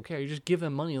these people care. You just give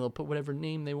them money and they'll put whatever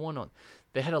name they want on.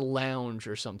 They had a lounge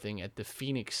or something at the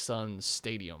Phoenix Suns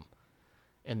stadium.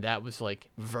 And that was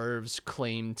Verve's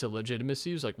claim to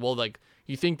legitimacy. It was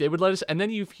you think they would let us? And then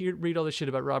you read all this shit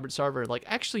about Robert Sarver.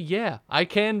 Actually, yeah, I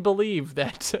can believe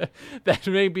that that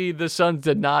maybe the Suns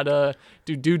did not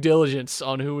do due diligence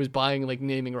on who was buying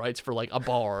naming rights for a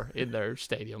bar in their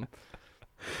stadium.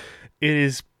 It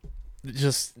is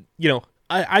just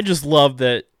I just love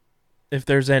that if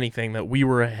there's anything that we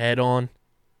were ahead on,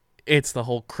 it's the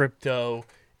whole crypto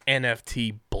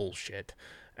NFT bullshit,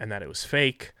 and that it was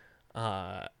fake.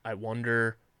 I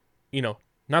wonder,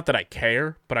 not that I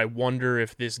care, but I wonder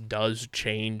if this does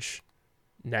change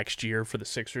next year for the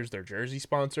Sixers, their jersey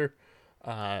sponsor.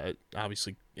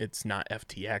 Obviously, it's not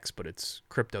FTX, but it's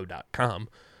Crypto.com.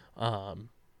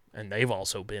 And they've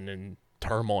also been in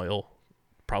turmoil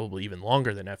probably even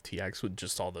longer than FTX with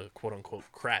just all the quote-unquote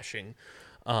crashing.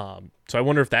 So I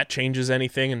wonder if that changes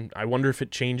anything, and I wonder if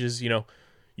it changes,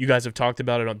 you guys have talked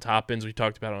about it on Top Ends. We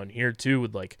talked about it on here, too,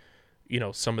 with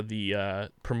some of the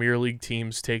Premier League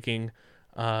teams taking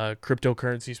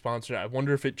cryptocurrency sponsor. I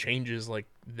wonder if it changes like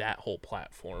that whole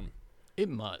platform. It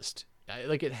must.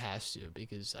 It has to,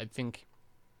 because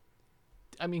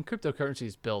cryptocurrency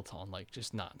is built on like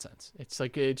just nonsense. It's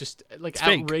like it's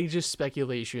outrageous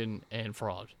speculation and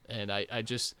fraud. And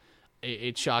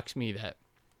it shocks me that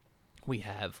we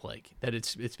have that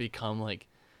it's become like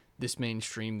this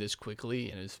mainstream this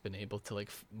quickly, and it's been able to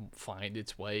find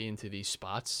its way into these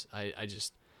spots. I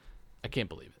can't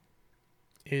believe it.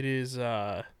 It is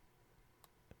and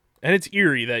it's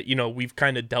eerie that we've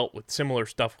kind of dealt with similar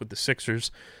stuff with the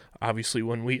Sixers. Obviously,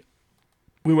 when we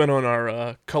went on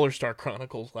our Color Star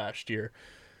Chronicles last year,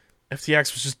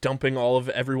 FTX was just dumping all of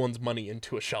everyone's money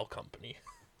into a shell company.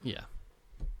 Yeah.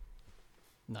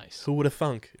 Nice. Who would have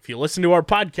thunk? If you listened to our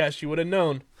podcast, you would have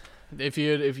known. If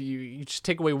you just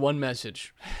take away one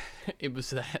message, it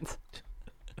was that.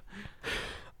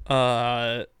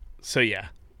 So yeah,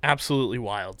 absolutely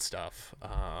wild stuff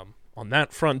on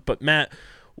that front. But Matt,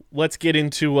 let's get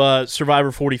into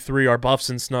Survivor 43, our Buffs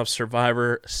and Snuffs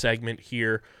Survivor segment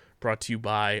here, brought to you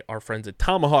by our friends at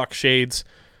Tomahawk Shades.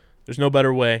 There's no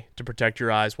better way to protect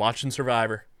your eyes watching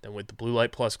Survivor than with the Blue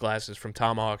Light Plus glasses from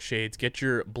Tomahawk Shades. Get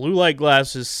your blue light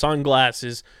glasses,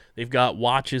 sunglasses. They've got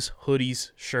watches,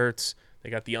 hoodies, shirts. They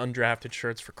got the undrafted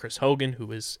shirts for Chris Hogan,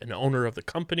 who is an owner of the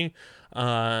company,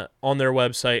 on their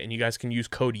website. And you guys can use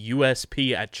code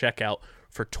USP at checkout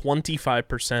for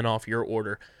 25% off your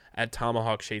order at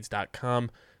tomahawkshades.com.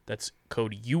 That's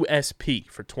code USP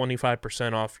for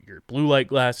 25% off your blue light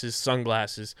glasses,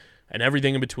 sunglasses, and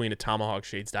everything in between at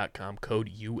tomahawkshades.com. Code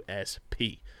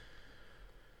USP.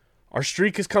 Our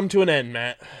streak has come to an end,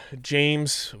 Matt.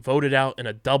 James voted out in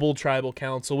a double tribal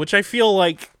council, which I feel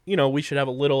like, we should have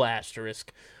a little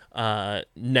asterisk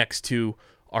next to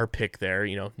our pick there.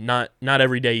 Not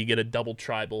every day you get a double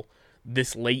tribal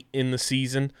this late in the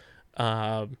season.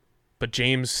 But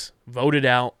James voted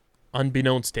out,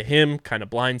 unbeknownst to him, kind of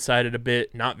blindsided a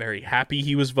bit, not very happy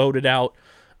he was voted out.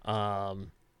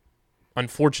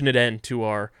 Unfortunate end to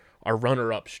our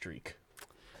runner-up streak.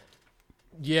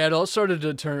 Yeah, it all started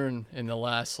to turn in the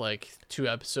last 2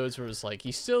 episodes, where it was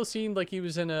he still seemed like he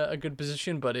was in a good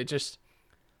position, but it just,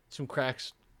 some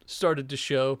cracks started to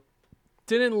show.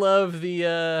 Didn't love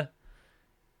the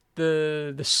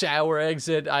sour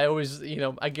exit. I always,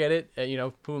 I get it.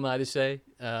 Who am I to say?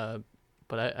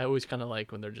 But I always kind of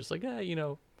like when they're just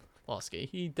Losky.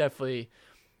 He definitely.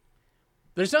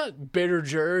 There's not bitter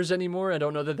jurors anymore. I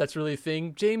don't know that that's really a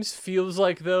thing. James feels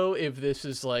like, though, if this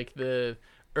is the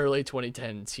early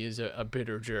 2010s, he is a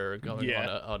bitter juror going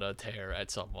on a tear at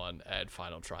someone at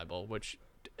Final Tribal, which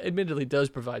admittedly does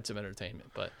provide some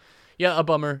entertainment. But yeah, a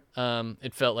bummer.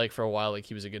 It felt like for a while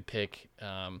he was a good pick.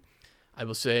 I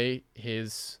will say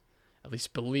his at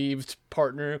least believed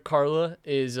partner Carla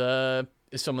is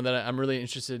someone that I'm really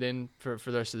interested in for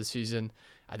the rest of the season.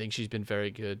 I think she's been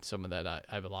very good. Someone that I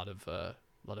have a lot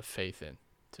of faith in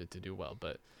to do well.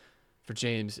 But for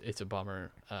James, it's a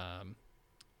bummer.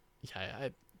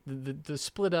 The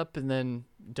split up and then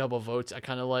double votes I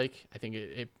kind of like. I think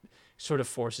it sort of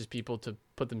forces people to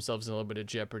put themselves in a little bit of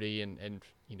jeopardy, and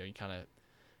you kind of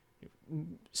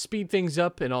speed things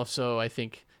up, and also I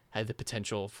think had the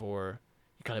potential for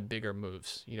kind of bigger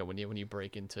moves. When you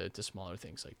break into smaller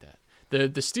things like that.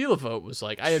 The steal vote was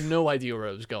I had no idea where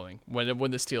it was going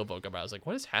when the steal vote came out. I was like,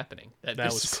 what is happening? That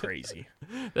was crazy.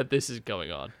 That this is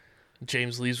going on.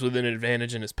 James leaves with an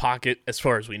advantage in his pocket, as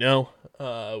far as we know,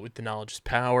 with the knowledge is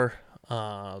power.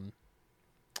 And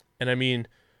I mean,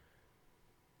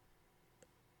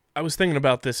 I was thinking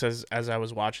about this as I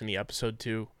was watching the episode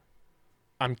too.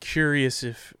 I'm curious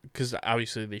because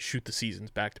obviously they shoot the seasons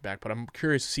back to back, but I'm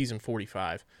curious, season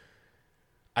 45,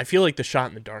 I feel like the shot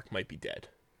in the dark might be dead.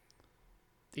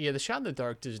 Yeah, the shot in the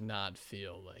dark does not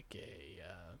feel like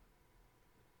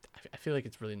I feel like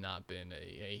it's really not been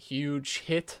a huge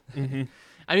hit. Mm-hmm.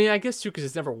 I mean, I guess too, because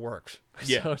it's never worked.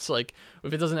 Yeah. So it's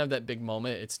if it doesn't have that big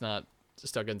moment, it's not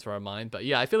stuck into our mind. But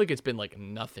yeah, I feel like it's been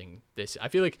nothing. I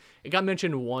feel like it got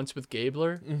mentioned once with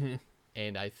Gabler, mm-hmm.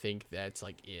 and I think that's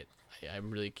it. I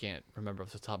really can't remember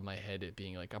off the top of my head it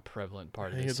being a prevalent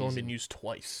part of the season. I think it's only been used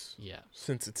twice. Yeah.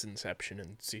 Since its inception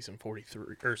in season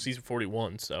 43 or season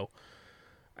 41. So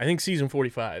I think season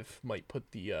 45 might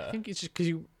put the. I think it's just because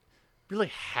you really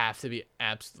have to be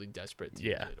absolutely desperate to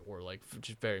yeah. use it, or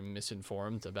just very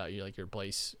misinformed about your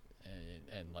place,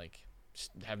 and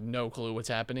just have no clue what's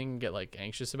happening, get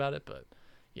anxious about it. But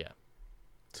yeah,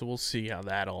 so we'll see how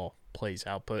that all plays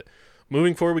out. But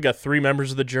moving forward, we got 3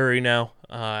 members of the jury now,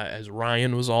 as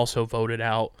Ryan was also voted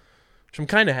out, which I'm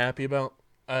kind of happy about.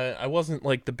 I wasn't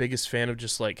the biggest fan of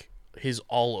just his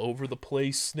all over the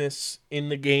placeness in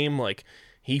the game. Like,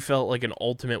 he felt like an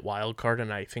ultimate wild card,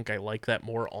 and I think I like that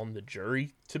more on the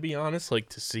jury, to be honest. Like,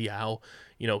 to see how,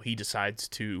 he decides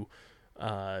to,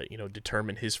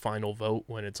 determine his final vote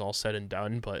when it's all said and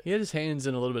done. But he had his hands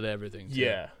in a little bit of everything, too.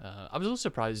 Yeah. I was a little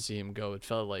surprised to see him go. He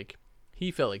felt like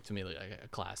to me like a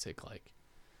classic, like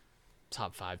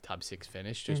top 5, top 6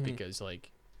 finish, just because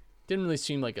like didn't really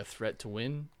seem like a threat to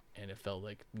win, and it felt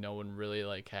like no one really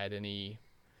like had any.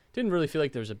 Didn't really feel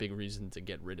like there was a big reason to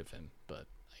get rid of him, but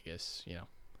I guess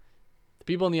the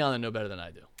people on the island know better than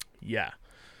I do. Yeah.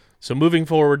 So moving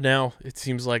forward now, it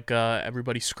seems like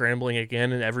everybody's scrambling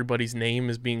again, and everybody's name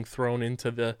is being thrown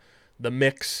into the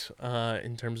mix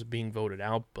in terms of being voted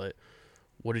out. But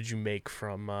what did you make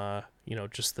from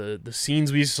just the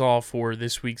scenes we saw for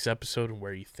this week's episode, and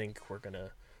where you think we're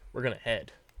gonna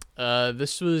head?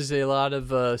 This was a lot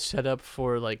of setup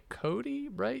for like Cody,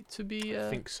 right? To be I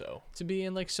think so. To be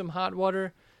in like some hot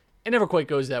water. It never quite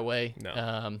goes that way.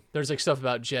 No. There's like stuff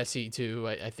about Jesse too.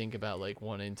 I think about like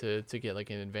wanting to get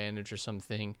like an advantage or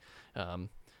something.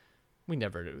 We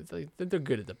never do. They're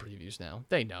good at the previews now.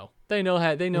 They know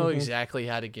exactly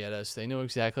how to get us. They know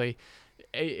exactly.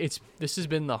 This has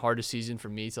been the hardest season for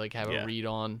me to like have a read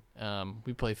on.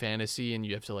 We play fantasy, and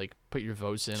you have to like put your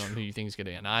votes in on who you think is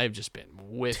gonna. And I've just been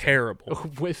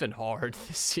whiffing hard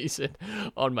this season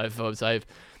on my votes.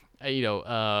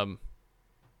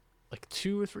 Like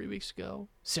 2 or 3 weeks ago,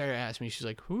 Sarah asked me, she's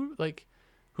like, who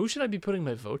should I be putting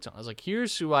my votes on? I was like,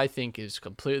 here's who I think is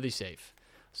completely safe.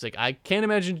 It's like, I can't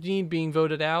imagine Gene being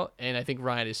voted out, and I think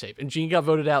Ryan is safe. And Gene got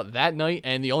voted out that night,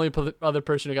 and the only other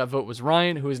person who got voted was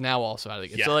Ryan, who is now also out of the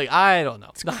game. Yeah. So, like, I don't know.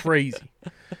 It's crazy.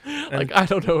 Like, I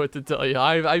don't know what to tell you.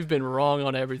 I've been wrong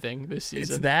on everything this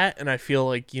season. It's that, and I feel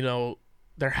like,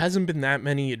 there hasn't been that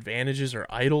many advantages or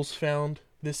idols found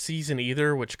this season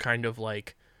either, which kind of,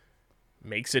 like,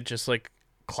 makes it just like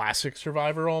classic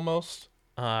Survivor almost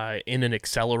in an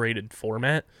accelerated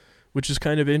format, which is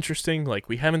kind of interesting. Like,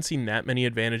 we haven't seen that many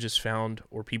advantages found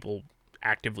or people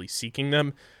actively seeking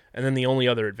them, and then the only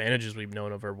other advantages we've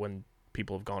known of are when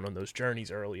people have gone on those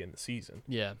journeys early in the season.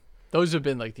 Yeah, those have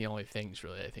been like the only things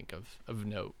really I think of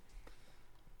note.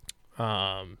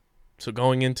 So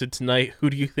going into tonight,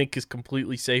 who do you think is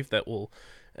completely safe that will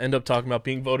end up talking about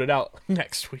being voted out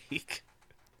next week?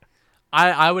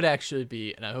 I would actually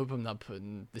be, and I hope I'm not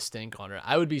putting the stink on her,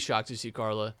 I would be shocked to see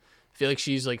Carla. I feel like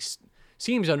she's like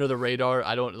seems under the radar.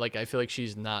 I feel like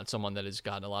she's not someone that has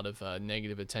gotten a lot of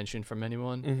negative attention from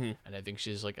anyone, and I think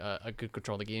she's like a good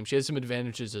control of the game. She has some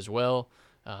advantages as well.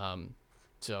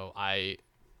 So I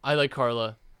like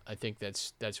Carla. I think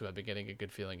that's who I've been getting a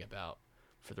good feeling about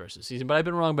for the rest of the season. But I've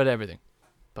been wrong about everything.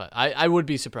 But I would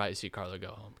be surprised to see Carla go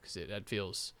home, because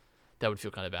that would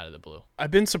feel kind of out of the blue. I've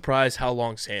been surprised how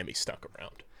long Sammy stuck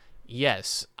around.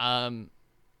 Yes,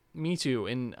 me too.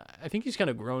 And I think he's kind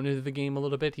of grown into the game a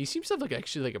little bit. He seems to have like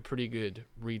actually like a pretty good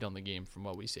read on the game from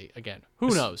what we see. Again, who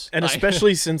knows? And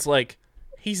especially since like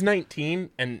he's 19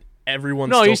 and everyone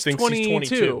still thinks he's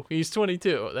 22. He's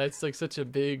 22. That's like such a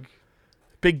big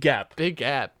gap. Big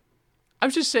gap. I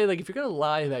was just saying, like, if you're gonna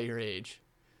lie about your age,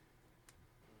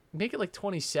 make it like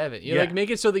 27. Like make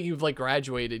it so that you've like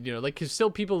graduated. Like, because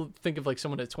still people think of like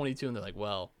someone at 22 and they're like,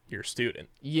 well, you're a student.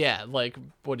 Yeah, like,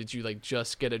 what did you like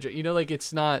just get a? Like,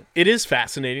 it's not. It is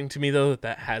fascinating to me though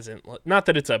that hasn't, not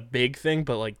that it's a big thing,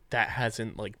 but like that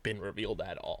hasn't like been revealed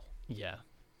at all. Yeah.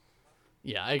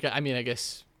 I mean, I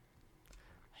guess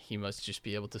he must just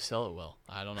be able to sell it well.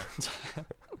 I don't know.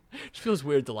 It just feels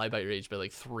weird to lie about your age by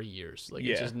like 3 years. Like,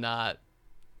 it's just not.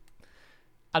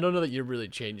 I don't know that you're really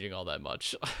changing all that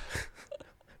much.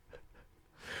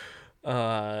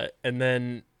 And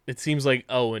then it seems like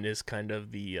Owen is kind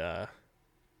of the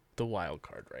wild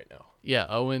card right now. Yeah,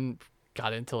 Owen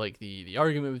got into like the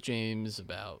argument with James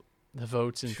about the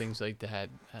votes and things like that.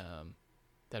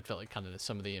 That felt like kind of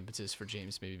some of the impetus for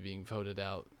James maybe being voted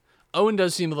out. Owen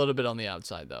does seem a little bit on the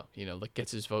outside though. Like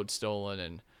gets his vote stolen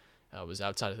and was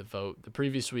outside of the vote the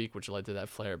previous week, which led to that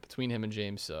flare between him and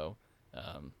James. So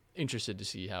interested to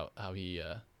see how he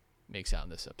makes out in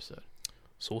this episode.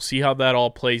 So we'll see how that all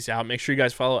plays out. Make sure you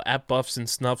guys follow at Buffs and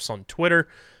Snuffs on Twitter,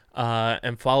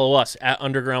 and follow us at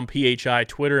Underground PHI,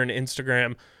 Twitter and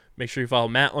Instagram. Make sure you follow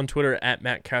Matt on Twitter at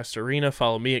Matt Castorina.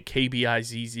 Follow me at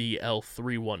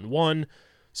KBIZZL311.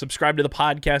 Subscribe to the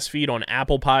podcast feed on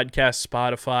Apple Podcasts,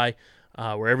 Spotify,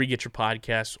 wherever you get your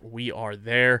podcasts. We are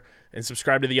there. And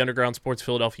subscribe to the Underground Sports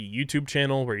Philadelphia YouTube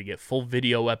channel, where you get full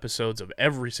video episodes of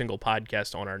every single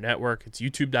podcast on our network. It's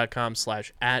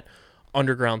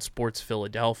youtube.com/@Underground Sports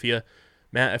Philadelphia.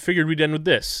 Matt, I figured we'd end with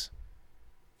this.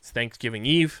 It's Thanksgiving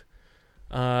Eve.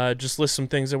 Just list some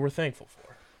things that we're thankful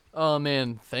for. Oh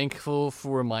man, thankful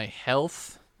for my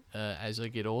health. As I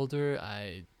get older,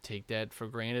 I take that for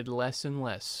granted less and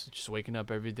less. Just waking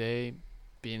up every day,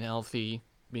 being healthy,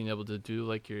 being able to do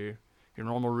like your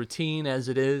normal routine as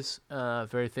it is.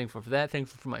 Very thankful for that.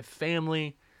 Thankful for my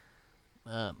family,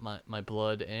 my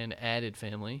blood and added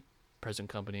family, present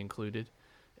company included.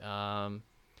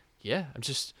 Yeah, I'm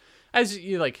just as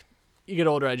you get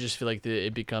older, I just feel like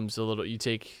it becomes a little. You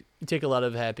take a lot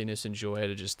of happiness and joy out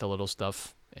of just the little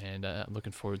stuff, and I'm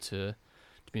looking forward to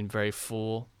being very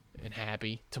full and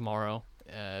happy tomorrow.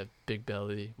 Big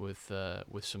belly with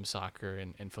some soccer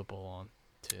and football on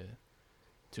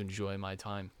to enjoy my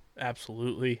time.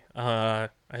 Absolutely. I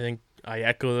think I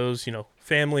echo those.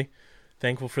 Family.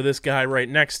 Thankful for this guy right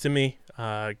next to me.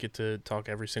 Get to talk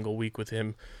every single week with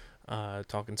him,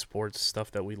 talking sports,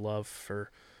 stuff that we love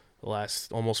for the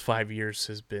last almost 5 years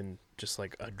has been just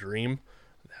like a dream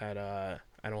that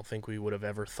I don't think we would have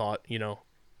ever thought,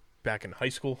 back in high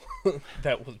school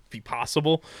that would be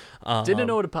possible. Didn't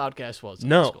know what a podcast was.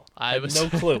 No, high school. I had no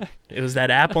clue. It was that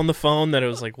app on the phone that it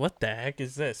was like, what the heck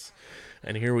is this?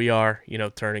 And here we are,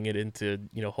 turning it into,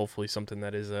 hopefully something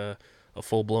that is a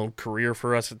full-blown career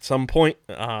for us at some point.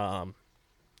 And,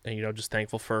 just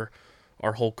thankful for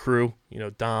our whole crew,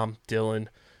 Dom, Dylan,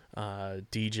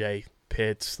 DJ,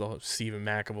 Pitts, Stephen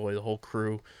McAvoy, the whole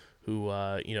crew who,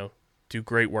 do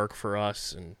great work for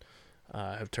us and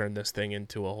have turned this thing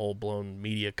into a whole-blown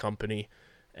media company.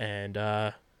 And,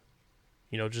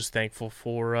 just thankful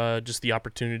for just the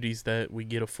opportunities that we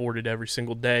get afforded every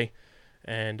single day.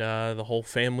 And the whole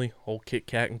family, whole kit,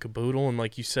 kat, and caboodle. And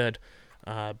like you said,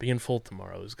 being full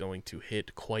tomorrow is going to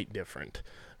hit quite different.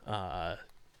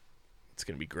 It's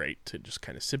going to be great to just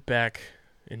kind of sit back,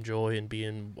 enjoy, and be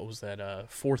in, what was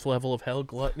that, fourth level of hell,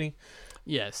 gluttony?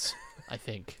 Yes, I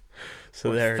think.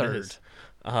 So or there third. it is.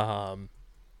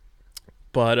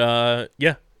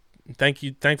 Yeah,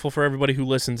 thankful for everybody who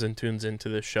listens and tunes into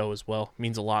this show as well. It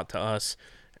means a lot to us.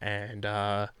 And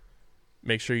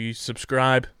make sure you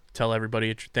subscribe. Tell everybody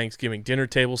at your Thanksgiving dinner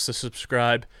tables to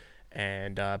subscribe.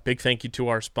 And big thank you to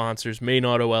our sponsors, Main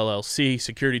Auto LLC,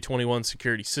 Security 21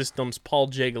 Security Systems, Paul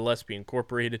J. Gillespie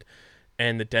Incorporated,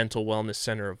 and the Dental Wellness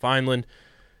Center of Vineland.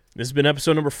 This has been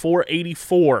episode number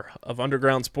 484 of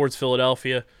Underground Sports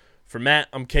Philadelphia. For Matt,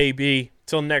 I'm KB.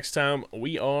 Till next time,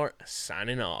 we are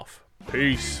signing off.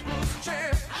 Peace.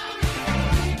 Champ.